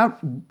end without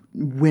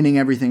winning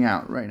everything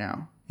out right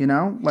now. You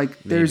know, like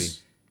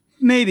there's.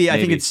 Maybe. I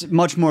think Maybe. it's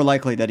much more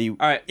likely that he,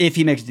 right. if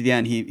he makes it to the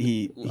end,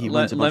 he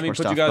wins a bunch Let me more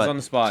put stuff. you guys but on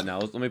the spot now.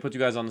 Let me put you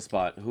guys on the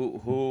spot.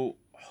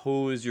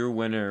 Who is your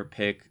winner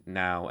pick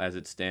now as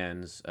it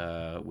stands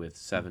with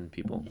 7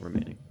 people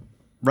remaining?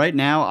 right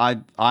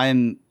now,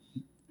 I'm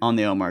on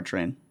the Omar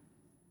train.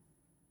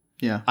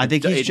 Yeah, I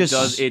think he's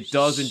It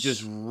doesn't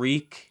just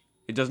reek.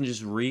 It doesn't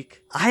just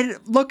reek. I'm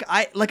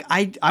I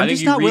think just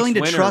he not willing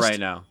reeks to winner trust. right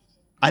now.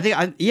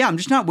 I'm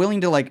just not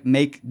willing to like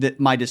make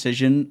my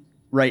decision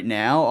right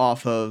now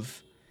off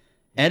of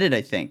edit.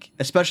 I think,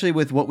 especially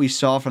with what we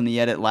saw from the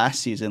edit last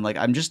season, like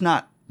I'm just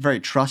not very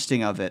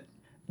trusting of it.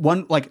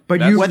 One like, but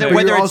That's you, whether- but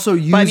whether you're it's- also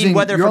using but I mean,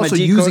 whether you're from a also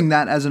deco- using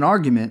that as an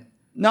argument.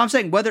 No, I'm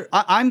saying whether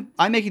I'm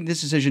making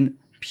this decision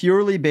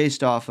purely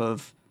based off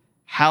of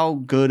how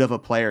good of a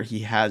player he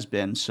has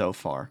been so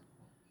far.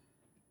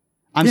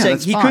 I'm Yeah, saying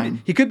that's he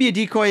fine. could be a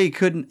decoy, he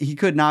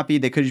could not be.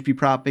 They could just be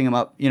propping him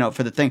up,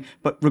 for the thing.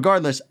 But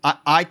regardless,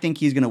 I think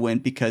he's going to win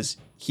because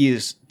he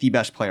is the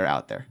best player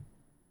out there.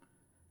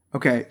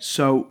 Okay,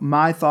 so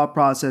my thought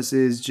process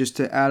is just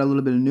to add a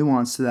little bit of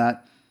nuance to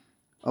that.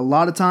 A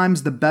lot of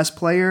times, the best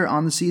player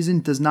on the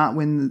season does not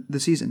win the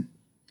season.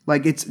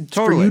 Like it's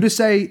Totally.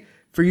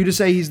 for you to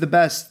say he's the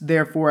best,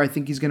 therefore I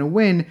think he's going to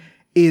win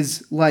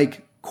is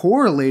like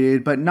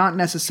correlated, but not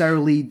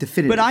necessarily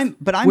definitive.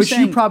 But I'm which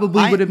saying you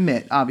probably would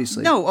admit,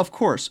 obviously. No, of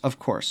course.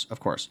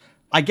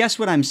 I guess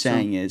what I'm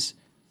saying is,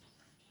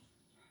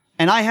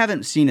 and I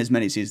haven't seen as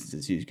many seasons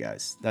as you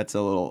guys. That's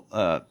a little,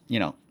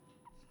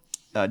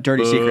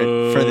 dirty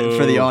secret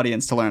for the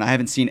audience to learn. I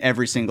haven't seen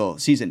every single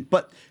season,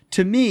 but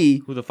to me,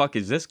 Who the fuck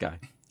is this guy?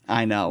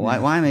 I know why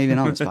am I even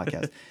on this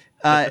podcast?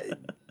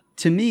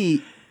 To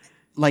me,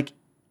 like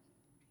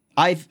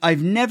I've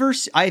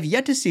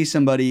yet to see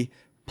somebody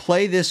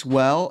play this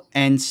well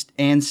and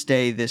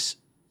stay this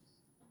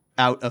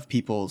out of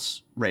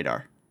people's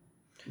radar.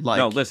 Like,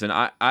 No, listen,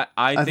 I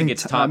think think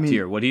it's t- top I mean-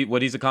 tier. What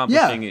he's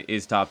accomplishing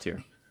is top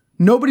tier.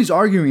 Nobody's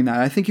arguing that.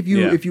 I think if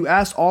Yeah. you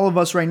asked all of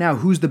us right now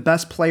who's the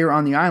best player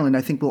on the island,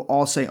 I think we'll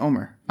all say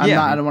Omer. I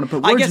don't want to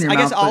put words in your I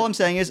guess mouth. all but I'm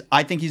saying is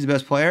I think he's the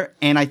best player,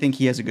 and I think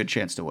he has a good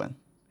chance to win,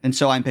 and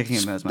so I'm picking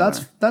him as my winner.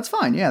 that's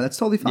fine. Yeah, that's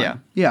totally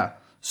fine. Yeah.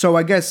 So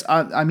I guess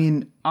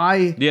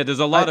Yeah, there's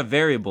a lot of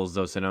variables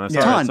though, Sinner. I'm A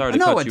ton. sorry to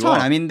No, cut a you ton.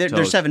 off, I mean, there's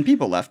Toast. 7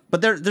 people left,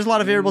 but there's a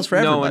lot of variables for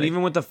everybody. No, and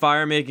even with the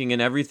fire making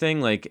and everything,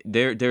 like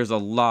there's a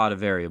lot of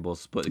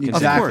variables. But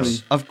Exactly.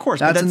 Of course.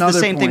 But that's the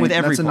same thing with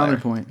every That's player.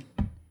 another point.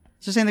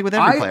 It's the same thing with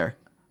every player.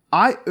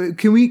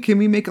 Can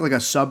we make it like a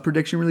sub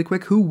prediction really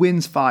quick? Who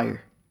wins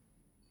fire?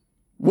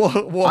 Well,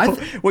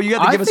 you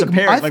have to give us a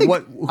pair. Like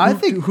what?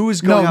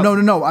 Who's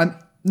going? No.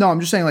 I'm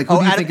just saying like who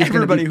do you out think of is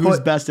going to everybody be who's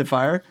put? best at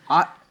fire?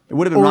 It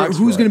would have been Or Roxroy.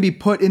 who's going to be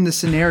put in the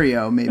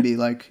scenario? Maybe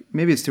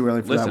maybe it's too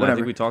early for Listen, that. I Whatever.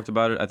 think we talked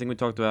about it. I think we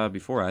talked about it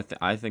before.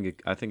 I think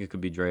it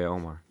could be Dre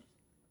Omar.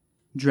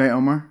 Dre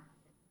Omar.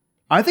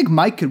 I think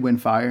Mike could win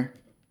fire.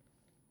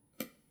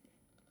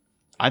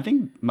 I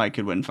think Mike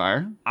could win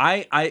fire.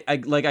 I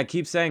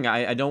keep saying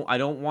I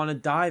don't want to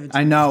dive into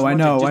I know.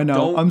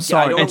 don't- I'm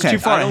sorry. I don't- It's too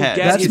far I don't ahead.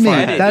 get That's his me.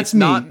 edit. That's It's me.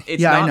 Not,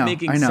 it's Yeah, I not know.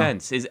 making I know.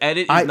 sense. His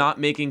edit I- is not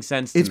making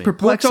sense to It's me.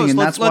 perplexing, and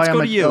that's let's why go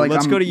I'm to you. like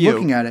Let's I'm go to you.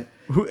 looking at it.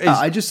 Who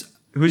is-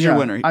 Who's yeah, your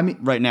winner? I mean,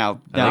 right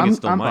now, I think it's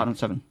still Mike. bottom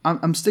 7.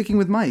 I'm sticking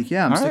with Mike.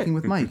 Yeah, I'm All right. sticking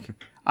with Mike.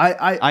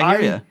 I I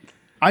hear ya.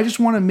 I just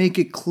want to make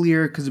it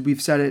clear because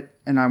we've said it,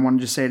 and I want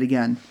to just say it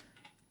again.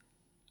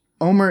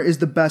 Omer is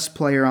the best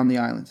player on the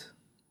island.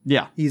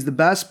 Yeah. He's the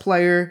best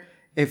player.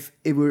 If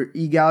it were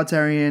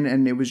egalitarian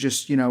and it was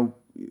just,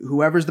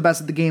 whoever's the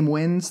best at the game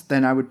wins,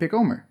 then I would pick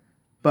Omer.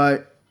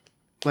 But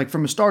like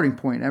from a starting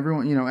point,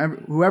 everyone,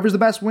 whoever's the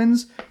best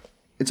wins,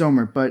 it's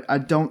Omer. But I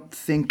don't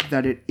think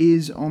that it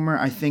is Omer.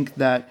 I think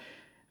that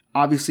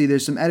obviously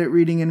there's some edit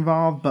reading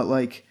involved, but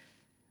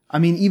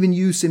even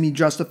you, Simi,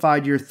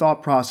 justified your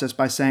thought process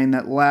by saying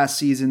that last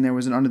season there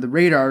was an under the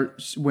radar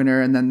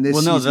winner, and then this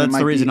Well, no, season it that's might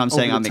the reason be I'm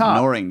saying over I'm the top.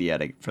 ignoring the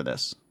edit for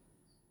this.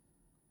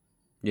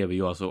 Yeah, but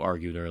you also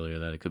argued earlier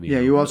that it could be. Yeah,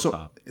 over you the also.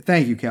 top.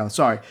 Thank you, Cal.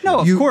 Sorry. No,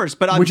 of course,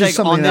 but I'm which is saying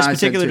something on this that I said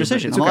particular too, but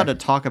decision, it's I'm allowed okay.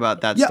 to talk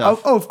about that Yeah,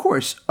 stuff. of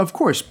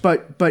course,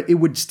 but it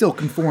would still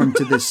conform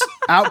to this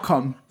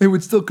outcome. It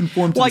would still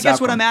conform to Well, I this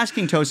guess what outcome. I'm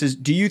asking, Toast, is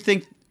do you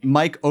think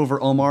Mike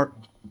over Omar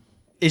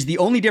is the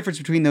only difference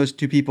between those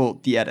two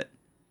people the edit?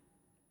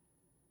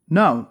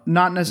 No,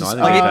 not No, I think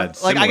necessarily. they've had I guess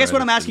similar what I'm edits,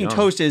 to be asking honest.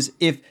 Toast is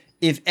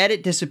if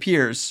edit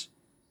disappears,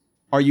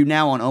 are you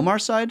now on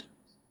Omar's side?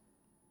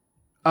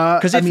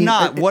 Because if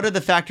not, what are the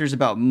factors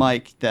about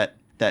Mike that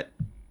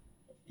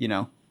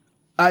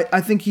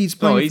I think he's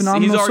playing a he's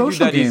phenomenal argued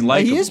social that he's game.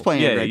 likable. He is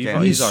playing a great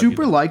game. He's argued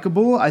super that.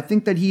 likable. I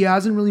think that he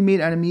hasn't really made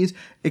enemies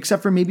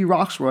except for maybe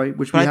Roxroy,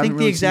 which we But I haven't think the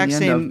really exact seen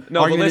the end same of. No,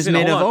 but argument listen,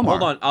 is made of Omar.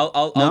 hold on.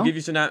 I'll No? give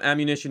you some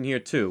ammunition here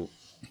too.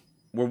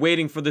 We're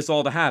waiting for this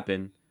all to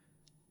happen.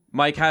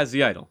 Mike has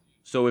the idol,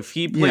 so if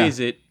he plays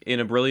it in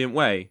a brilliant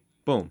way,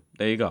 boom,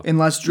 there you go.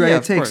 Unless Drea Yeah,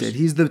 of takes course. it,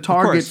 he's the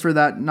target course. for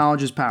that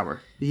knowledge is power.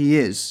 He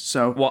is.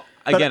 So Well,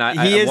 But again,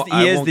 he is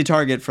won't- the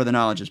target for the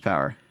knowledge is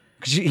power.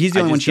 Because he's the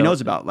only one just she don't-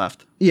 knows about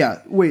left. yeah.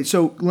 Wait.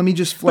 So let me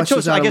just But flesh Toast,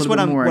 this out I guess a what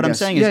little I'm bit more. what I I'm guess.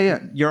 saying is yeah.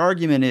 your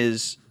argument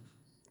is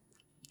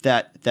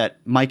that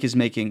Mike is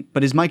making,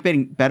 but is Mike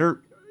making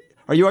better?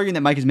 Are you arguing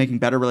that Mike is making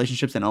better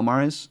relationships than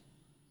Omar is?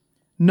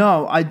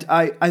 No,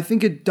 I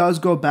think it does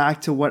go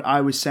back to what I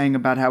was saying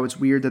about how it's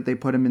weird that they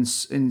put him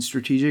in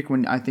strategic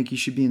when I think he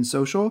should be in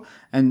social,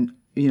 and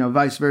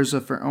vice versa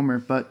for Omer.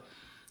 But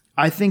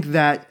I think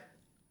that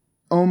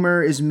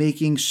Omer is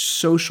making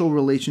social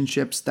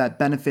relationships that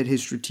benefit his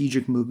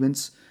strategic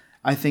movements.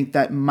 I think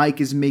that Mike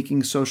is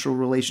making social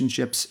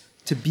relationships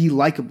to be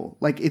likable.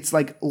 Like it's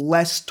like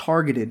less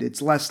targeted.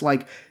 It's less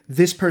like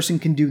this person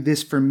can do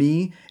this for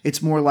me.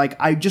 It's more like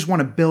I just want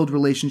to build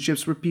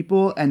relationships with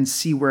people and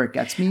see where it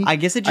gets me. I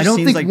guess it I just don't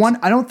seems think like- one.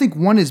 I don't think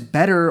one is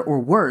better or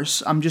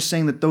worse. I'm just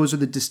saying that those are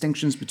the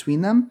distinctions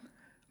between them.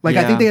 Like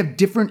I Yeah. think they have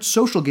different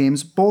social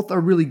games. Both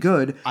are really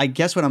good. I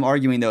guess what I'm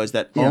arguing though is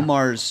that Yeah.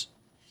 Omar's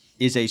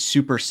is a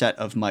superset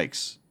of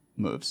Mike's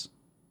moves,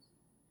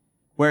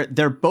 where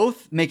they're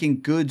both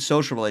making good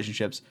social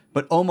relationships,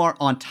 but Omar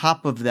on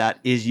top of that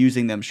is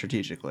using them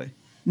strategically.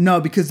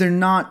 No, because they're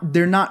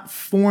not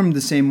formed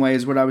the same way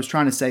as what I was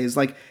trying to say. Is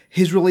like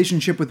his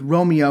relationship with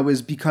Romeo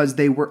is because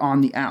they were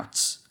on the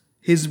outs.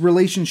 his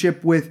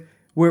relationship with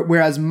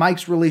whereas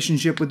Mike's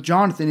relationship with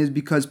Jonathan is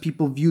because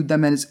people viewed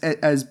them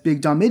as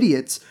big dumb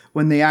idiots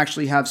when they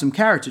actually have some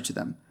character to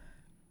them.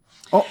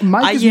 Oh,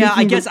 Mike is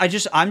I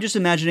guess I'm just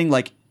imagining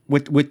like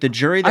with the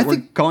jury that we're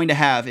think- going to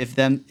have if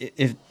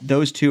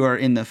those two are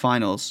in the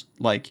finals,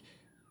 like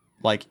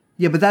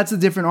Yeah, but that's a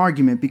different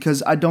argument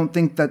because I don't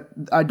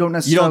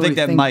necessarily you don't think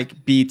that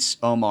Mike beats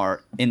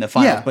Omar in the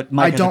finals, Yeah, but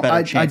Mike has a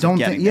better chance of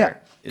getting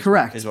there.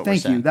 Correct. Is what we're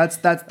Thank you. saying. That's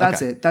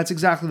Okay. it. That's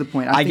exactly the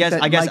point. I guess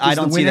Mike I is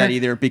don't the see that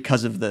winner.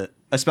 either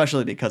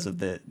especially because of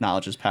the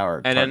knowledge is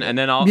power. And then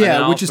Yeah,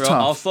 I'll which is throw,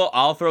 tough.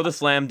 I'll throw the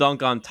slam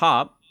dunk on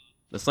top.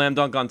 The slam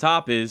dunk on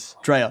top is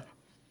Drea.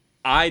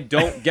 I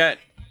don't get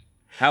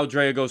how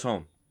Drea goes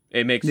home.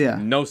 It makes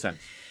no sense.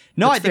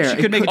 No, That's I think fair. she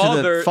could It make it could-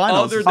 to the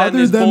finals.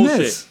 Other than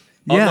this.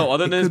 Oh, Yeah, no,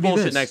 other it than this could be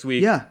bullshit this. next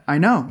week. Yeah, I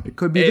know. It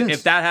could be this.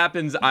 If that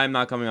happens, I'm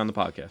not coming on the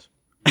podcast.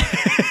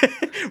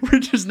 We're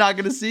just not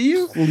going to see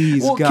you.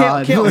 Please, well,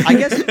 God. Kale, I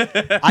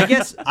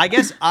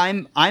guess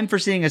I'm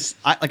foreseeing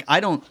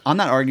I'm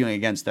not arguing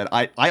against that.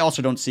 I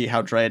also don't see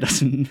how Drea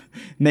doesn't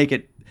make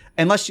it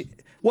unless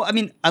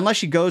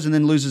she goes and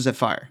then loses at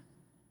Fire.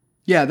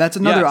 Yeah, that's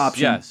another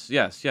option. Yes.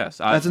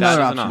 That's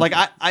another option. Like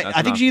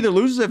I think she either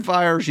loses at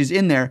Fire or she's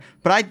in there.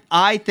 But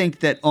I think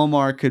that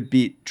Omar could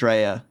beat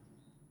Drea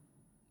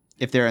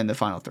if they're in the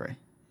final three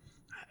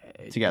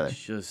together.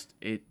 It's just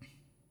it.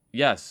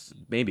 Yes,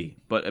 maybe,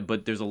 but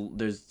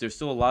there's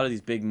still a lot of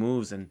these big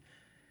moves, and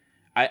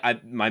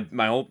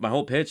my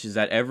whole pitch is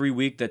that every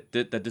week that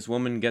this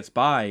woman gets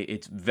by,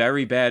 it's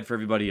very bad for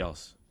everybody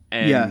else.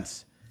 And Yeah.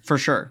 For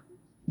sure.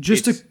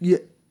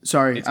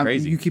 Sorry, It's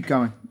crazy. you keep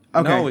going.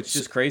 Okay. no, it's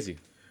just crazy.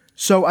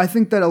 So I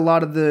think that a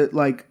lot of the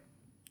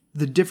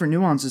different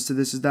nuances to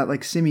this is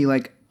that Simi,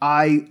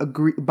 I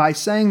agree by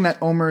saying that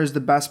Omar is the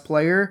best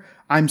player.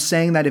 I'm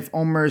saying that if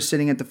Omar is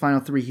sitting at the final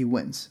three, he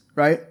wins,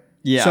 right?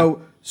 Yeah.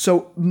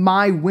 So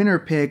my winner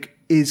pick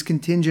is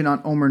contingent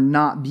on Omar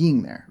not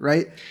being there,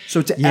 right?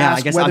 So to ask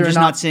I guess whether I'm just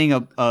or not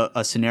seeing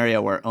a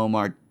scenario where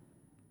Omar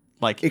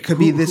it could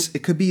be this,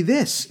 it could be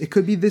this, it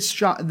could be this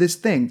shot, this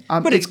thing.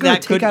 But it's going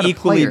to take out a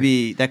player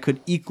that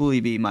could equally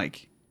be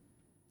Mike.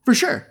 for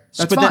sure.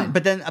 That's but fine.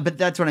 But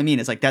that's what I mean.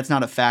 It's like that's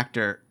not a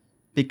factor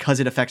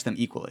because it affects them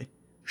equally.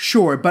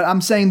 Sure, but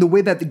I'm saying the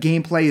way that the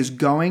gameplay is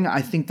going,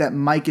 I think that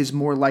Mike is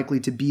more likely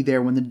to be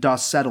there when the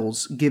dust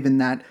settles, given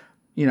that,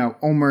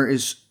 Omar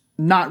is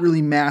not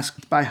really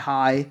masked by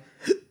High,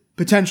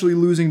 potentially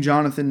losing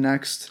Jonathan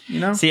next,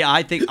 See,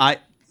 I think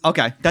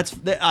that's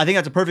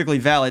a perfectly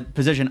valid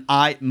position.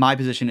 My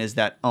position is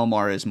that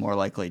Omar is more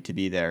likely to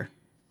be there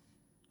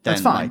than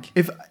That's fine. Mike.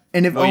 If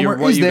Well, Omar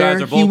what is you there,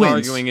 guys are he both wins.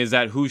 arguing is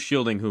that who's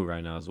shielding who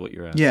right now is what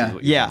you're asking. Yeah. is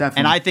what you're Yeah, Definitely.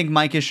 and I think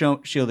Mike is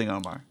shielding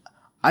Omar.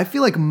 I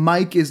feel like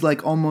Mike is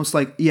almost so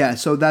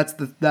that's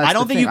the I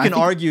don't the think thing. you can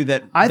argue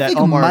that I think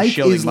Omar Mike is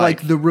shielding is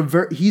Mike. the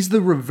reverse. He's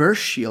the reverse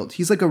shield.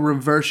 He's like a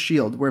reverse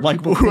shield where Like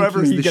people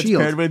whoever think he's he the gets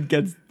shield. paired with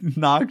gets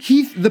knocked.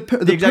 The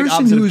exact person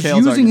opposite of who's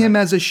Kale's using him argument.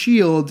 as a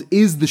shield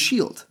is the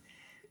shield.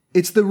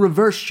 It's the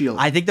reverse shield.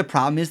 I think the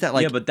problem is that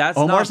yeah, but that's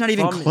Omar's not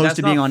even from- close that's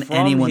to being not on from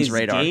anyone's his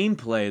radar.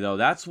 Gameplay though,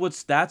 that's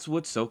what's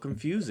so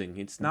confusing.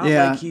 It's not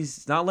Yeah.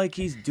 like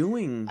he's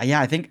doing.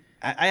 Yeah, I think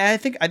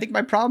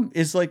my problem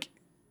is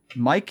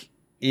Mike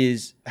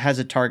has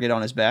a target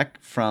on his back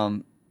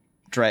from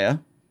Drea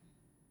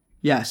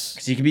yes.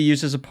 because he can be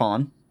used as a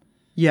pawn.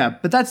 Yeah,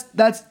 but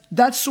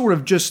that's sort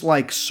of just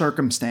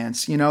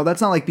circumstance,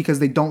 That's not because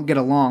they don't get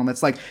along.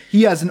 That's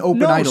he has an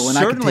open idol, and certainly,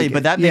 I can take it.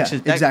 but that makes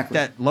it exactly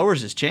that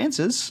lowers his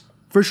chances.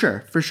 for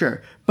sure.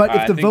 But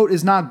if I the think- vote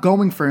is not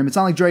going for him, it's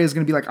not like Dre is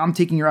going to be I'm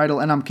taking your idol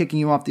and I'm kicking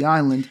you off the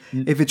island.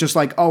 If it's just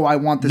oh, I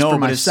want this for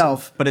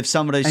myself. But if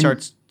somebody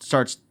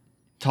starts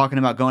talking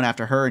about going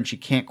after her and she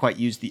can't quite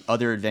use the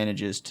other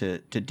advantages to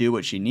do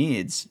what she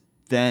needs,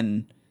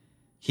 then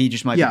he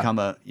just might become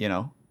a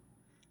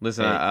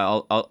Listen, Hey.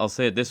 I'll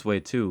say it this way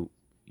too.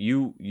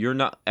 You're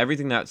not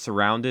everything that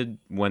surrounded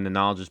when the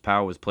Knowledge is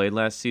Power was played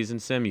last season,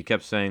 Sim. You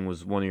kept saying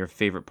was one of your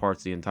favorite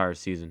parts of the entire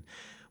season.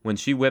 When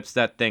she whips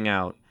that thing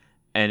out,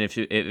 and if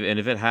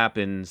it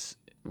happens,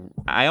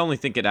 I only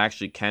think it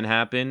actually can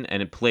happen,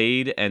 and it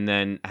played, and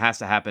then has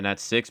to happen at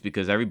 6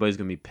 because everybody's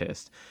gonna be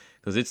pissed.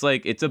 Because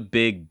it's a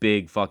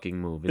big fucking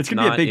move. It's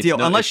gonna be a big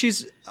deal unless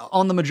she's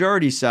on the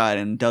majority side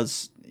and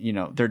does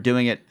they're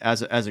doing it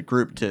as a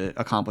group to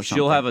accomplish something.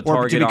 She'll have a or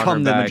target to on become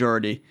her the back.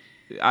 majority.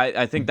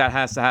 I think that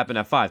has to happen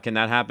at 5. Can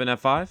that happen at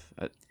 5?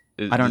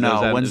 I don't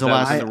know. When's the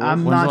last?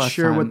 I'm when's not the last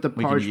sure time what the we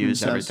can parchment use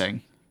says.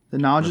 everything. The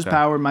Knowledge is Okay.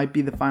 Power might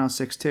be the final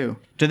 6 too.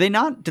 Did they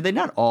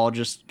not all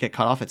just get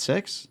cut off at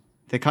 6?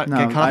 They get cut off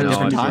at Idols different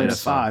can be played at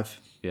times.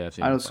 5. Yeah, I've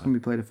seen Idols it. can be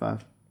played at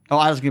 5. Oh,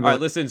 I was gonna be. All right,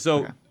 listen.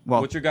 So,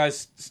 Well- what's your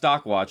guys'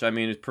 stock watch? I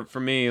mean, for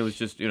me, it was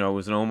just it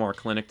was an Omar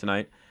clinic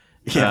tonight.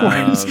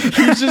 Yeah, he's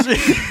just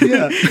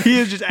he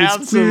is just clear as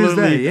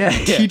absolutely day, yeah.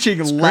 teaching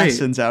It's great.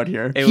 lessons out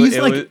here. He's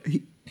it like was-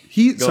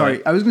 he Go sorry,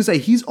 ahead. I was gonna say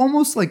he's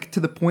almost to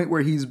the point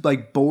where he's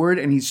bored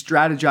and he's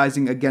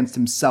strategizing against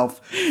himself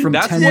from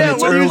That's 10 what-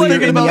 minutes what he was earlier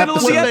thinking in the about middle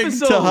of the episode.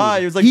 episode. To high,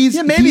 he was like,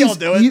 yeah, maybe I'll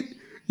do it.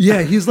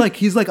 Yeah, he's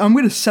like, I'm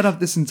going to set up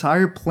this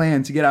entire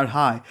plan to get out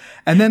high.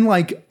 And then,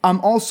 like, I'm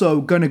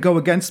also going to go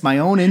against my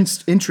own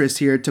interest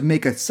here to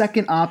make a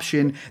second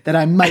option that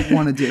I might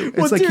want to do. It's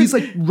Well, like, dude, he's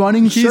like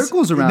running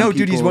circles around No,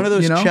 dude, he's people, one of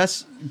those you know?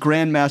 chess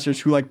grandmasters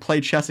who like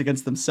play chess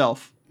against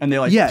themselves. And they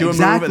like Yeah, do a move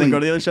exactly. and then go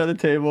to the other side of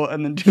the table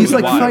and then do He's a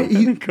like, move wild.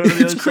 and then go to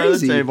the it's other side of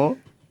crazy. the table.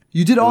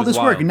 You did all was this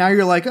work, wild. and now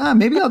you're like,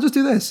 maybe I'll just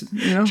do this.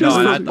 You know, No, Just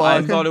and for I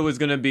fun. thought it was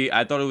gonna be.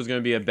 I thought it was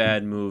gonna be a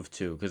bad move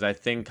too, because I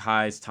think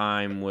High's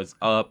time was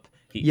up.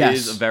 He Yes.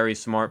 is a very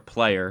smart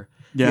player,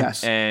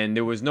 Yes. and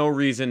there was no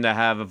reason to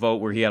have a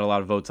vote where he had a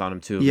lot of votes on him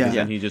too. Yeah. because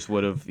then he just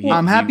would have.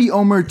 I'm happy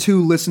Omer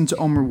 2 listened to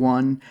Omer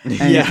 1 and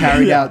Yeah.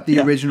 carried Yeah. out the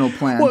Yeah. original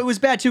plan. Well, it was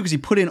bad too because he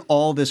put in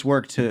all this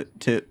work to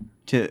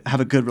have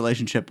a good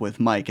relationship with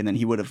Mike, and then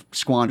he would have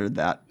squandered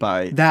that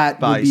by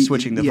would be-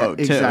 switching the yeah, vote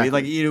too. exactly.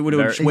 Like it would have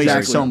Very- wasted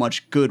exactly. so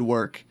much good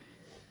work.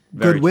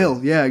 Very Goodwill.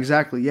 true. Yeah,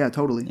 exactly. Yeah,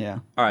 totally. Yeah.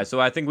 All right, so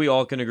I think we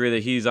all can agree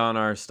that he's on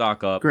our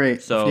stock up.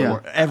 Great. So Yeah.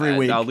 Every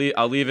week. I'll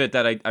leave it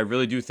that I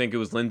really do think it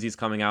was Lindsay's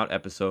coming out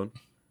episode.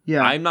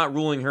 Yeah. I'm not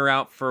ruling her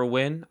out for a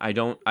win. I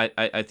don't.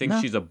 I think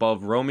she's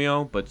above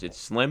Romeo, but it's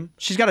slim.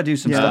 She's got to do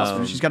some Yeah.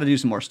 stuff. She's got to do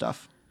some more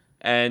stuff.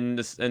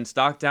 And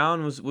stock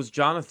down was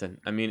Jonathan.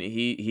 I mean,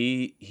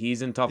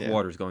 he's in tough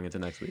waters going into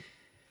next week.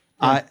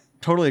 I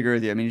totally agree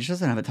with you. I mean, he just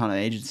doesn't have a ton of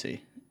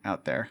agency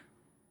out there.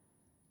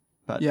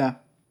 But yeah.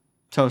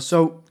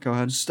 so go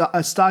ahead.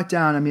 Stock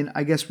down. I mean,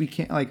 I guess we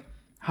can't like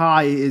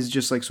high is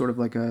just like sort of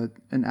like an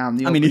out in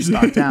the I mean, open he's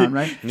stock down,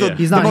 right? Yeah.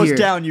 He's the not most here.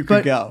 down you could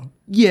But- go.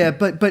 Yeah,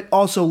 but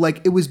also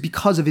like it was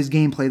because of his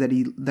gameplay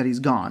that he's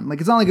gone.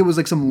 Like it's not like it was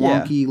like some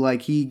Yeah. wonky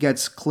like he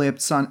gets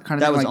clipped kind of That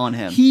thing. was Like, on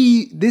him.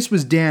 This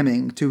was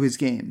damning to his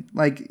game.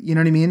 Like you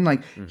know what I mean?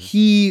 Like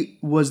he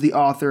was the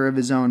author of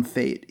his own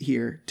fate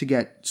here to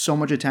get so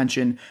much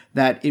attention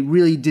that it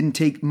really didn't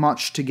take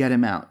much to get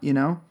him out. You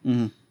know.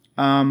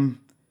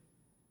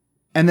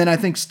 And then I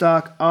think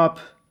stock up.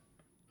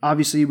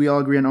 Obviously, we all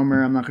agree on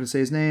Omer. I'm not going to say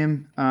his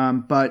name,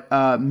 but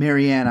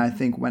Marianne I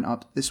think went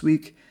up this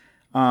week.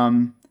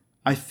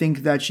 I think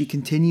that she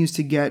continues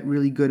to get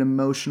really good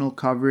emotional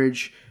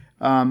coverage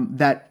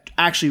that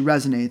actually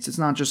resonates. It's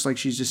not just like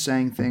she's just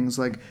saying things.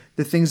 Like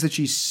the things that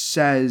she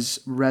says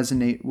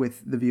resonate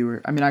with the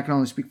viewer. I mean, I can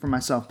only speak for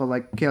myself, but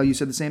like Kale, you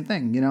said the same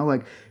thing. You know,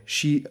 like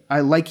I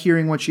like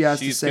hearing what she has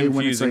to She's say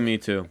when it's confusing like, me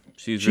too.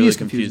 She's She really is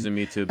confusing. confusing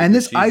me too. And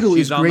because this idol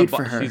is on great the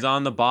for her. She's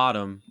on the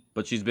bottom,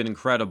 but she's been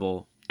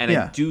incredible. And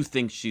Yeah. I do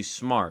think she's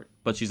smart,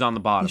 but she's on the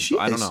bottom. She So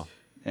I don't is. know.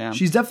 Yeah.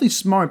 She's definitely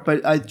smart,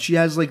 but she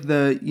has like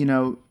the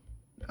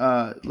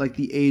like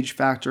the age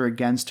factor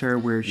against her,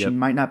 where she Yep.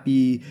 might not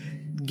be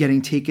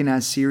getting taken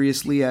as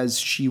seriously as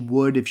she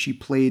would if she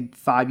played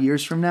 5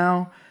 years from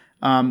now.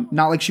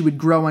 Not like she would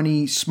grow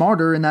any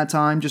smarter in that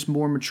time, just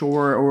more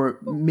mature, or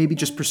maybe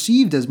just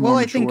perceived as more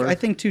Well, mature. I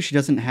think too she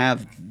doesn't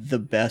have the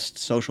best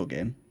social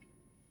game.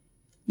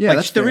 yeah, Like,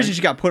 that's the fair. reason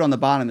she got put on the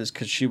bottom is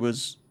because she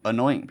was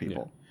annoying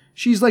people.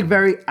 She's like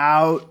very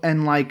out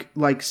and like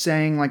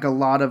saying like a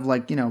lot of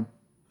like, you know,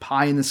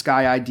 pie in the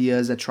sky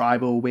ideas at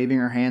Tribal, waving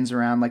her hands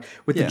around like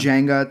with Yeah. the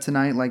Jenga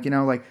tonight. Like, you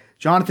know, like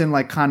Jonathan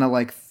like kind of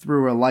like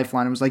threw her a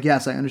lifeline and was like,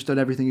 yes, I understood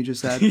everything you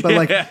just said. But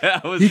like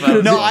That was he fun.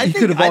 could've- No, he I think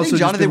could've also just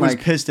Jonathan been was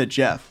like- pissed at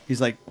Jeff.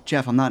 He's like,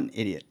 Jeff, I'm not an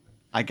idiot.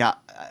 I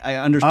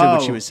understood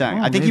what she was saying.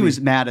 Oh, I think he maybe.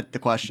 was mad at the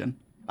question.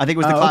 I think it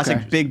was the Oh, classic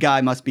okay. big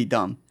guy must be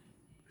dumb.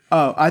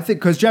 oh, I think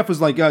because Jeff was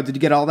like, oh, did you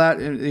get all that?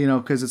 And, you know,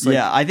 because it's like,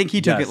 Yeah, I think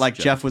he took Yes, it like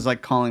Jeff. Jeff was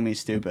like calling me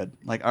stupid.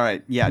 Like, all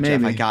right, yeah, Jeff,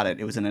 I Maybe. got it.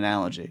 It was an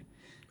analogy.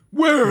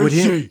 Where Would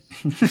is he-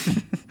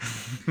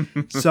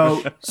 she?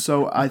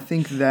 So I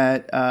think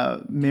that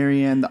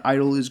Marianne, the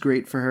idol, is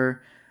great for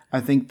her. I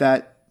think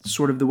that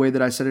sort of the way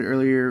that I said it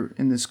earlier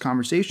in this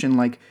conversation,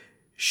 like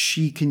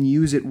she can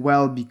use it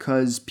well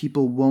because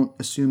people won't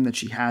assume that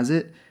she has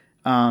it,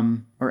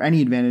 or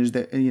any advantage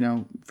that, you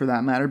know, for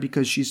that matter,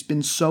 because she's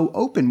been so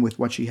open with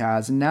what she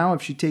has. And now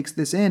if she takes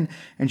this in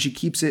and she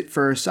keeps it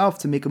for herself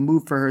to make a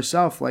move for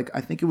herself, like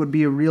I think it would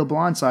be a real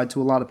blindside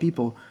to a lot of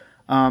people.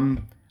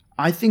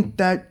 I think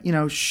that, you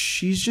know,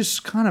 she's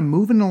just kind of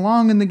moving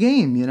along in the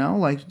game, you know,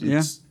 like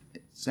it's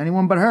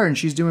anyone but her and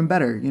she's doing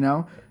better, you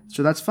know,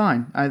 so that's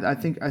fine. I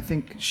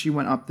think she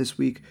went up this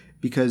week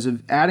because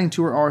of adding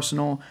to her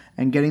arsenal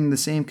and getting the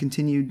same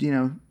continued, you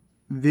know,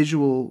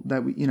 visual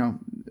that we, you know,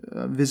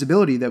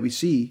 visibility that we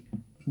see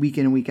week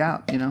in and week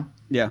out, you know?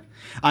 Yeah,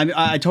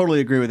 I totally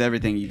agree with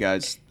everything you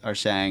guys are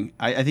saying.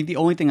 I think the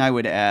only thing I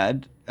would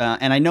add,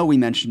 and I know we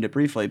mentioned it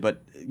briefly,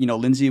 but you know,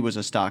 Lindsay was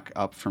a stock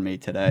up for me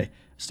today,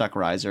 stock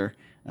riser,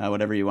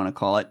 whatever you want to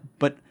call it.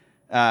 But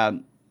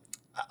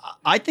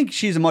I think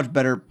she's a much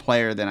better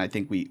player than I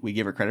think we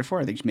give her credit for.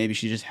 I think maybe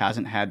she just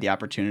hasn't had the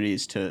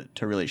opportunities to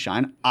really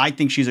shine. I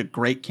think she's a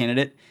great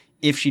candidate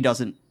if she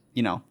doesn't,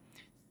 you know,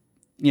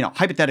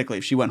 hypothetically,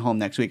 if she went home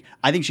next week,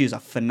 I think she is a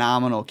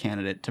phenomenal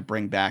candidate to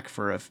bring back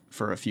for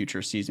a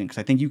future season because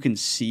I think you can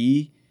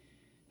see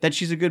that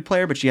she's a good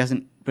player, but she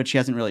hasn't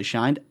really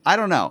shined. I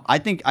don't know. I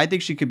think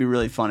she could be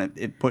really fun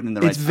at putting in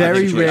the right. It's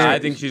very rare. I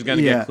think she's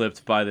gonna Yeah. get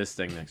clipped by this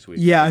thing next week.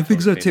 Yeah, I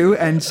think so too.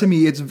 And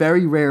Simi, it's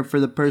very rare for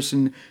the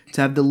person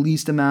to have the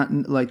least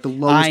amount, like the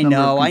lowest. I number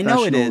of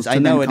know it is. confessionals I to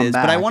know then it come is.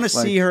 But I back. want to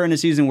Like, see her in a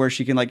season where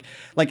she can like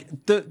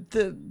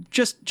the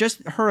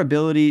just her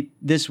ability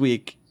this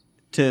week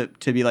to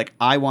be like,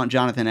 I want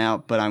Jonathan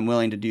out, but I'm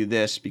willing to do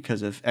this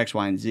because of X,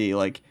 Y, and Z.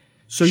 Like,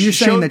 So you're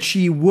she saying showed- that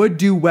she would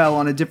do well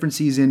on a different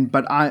season,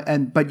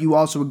 but you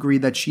also agree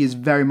that she is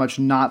very much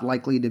not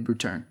likely to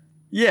return.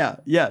 Yeah,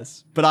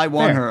 yes, but I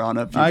want Fair. her on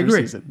a future I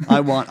agree. season. I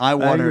want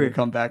her agree. to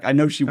come back. I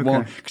know she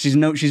won't. 'Cause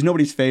she's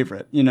nobody's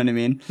favorite. You know what I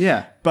mean?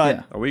 Yeah, But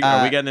yeah.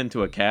 Are we getting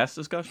into a cast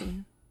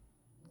discussion?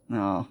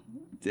 no,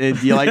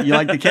 you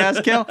like the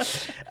cast, Kel?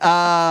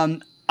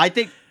 I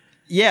think.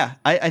 Yeah,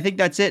 I think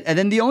that's it. And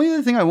then the only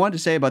other thing I wanted to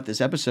say about this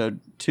episode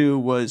too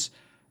was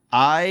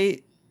I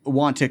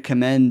want to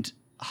commend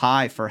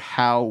High for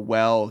how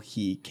well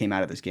he came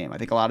out of this game. I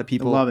think a lot of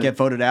people love it. get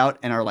voted out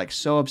and are like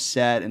so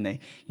upset and they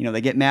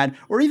get mad,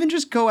 or even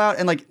just go out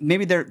and like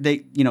maybe they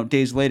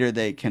days later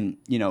they can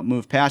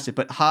move past it.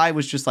 But High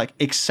was just like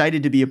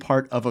excited to be a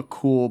part of a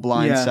cool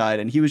blind Yeah. side,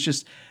 and he was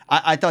just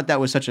I thought that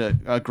was such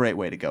a great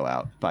way to go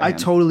out by I him.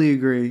 totally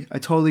agree. I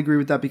totally agree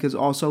with that because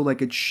also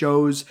like it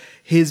shows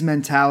his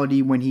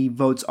mentality when he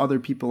votes other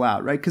people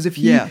out, right? Because if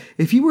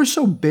he were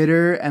so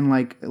bitter and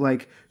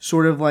like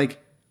sort of like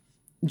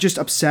just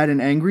upset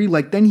and angry,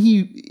 like then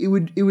it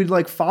would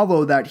like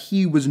follow that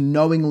he was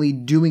knowingly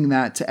doing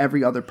that to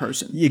every other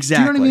person.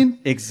 Exactly. Do you know what I mean?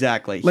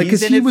 Exactly. Like, He's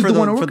 'cause in he it was for the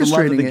one for the love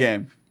of orchestrating the it.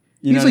 game.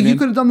 He's know like, what I you mean?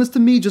 could have done this to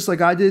me just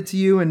like I did it to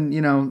you,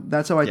 and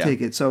that's how I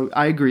take it. So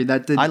I agree.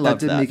 That did I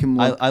loved that did that. make him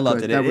look I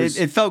loved good. it. That was,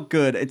 It felt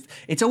good.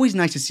 It's always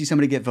nice to see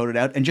somebody get voted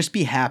out and just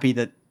be happy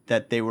that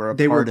they were a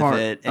They were part a part. of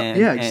it.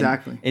 Yeah,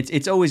 exactly.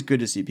 It's always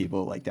good to see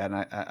people like that,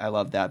 and I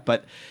love that.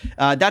 But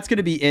that's going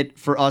to be it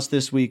for us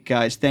this week,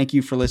 guys. Thank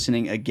you for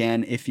listening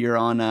again. If you're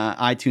on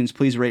iTunes,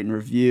 please rate and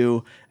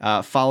review.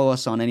 Follow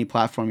us on any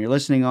platform you're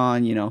listening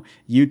on.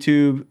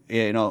 YouTube.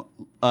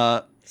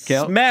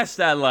 Kale? Smash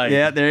that like.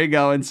 Yeah, there you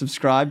go. And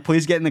subscribe.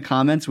 Please get in the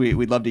comments.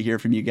 We'd love to hear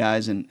from you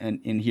guys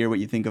and hear what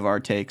you think of our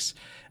takes.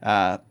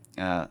 And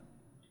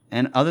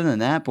other than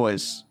that,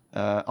 boys,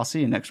 I'll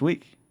see you next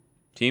week.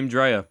 Team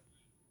Drea.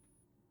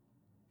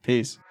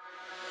 Peace.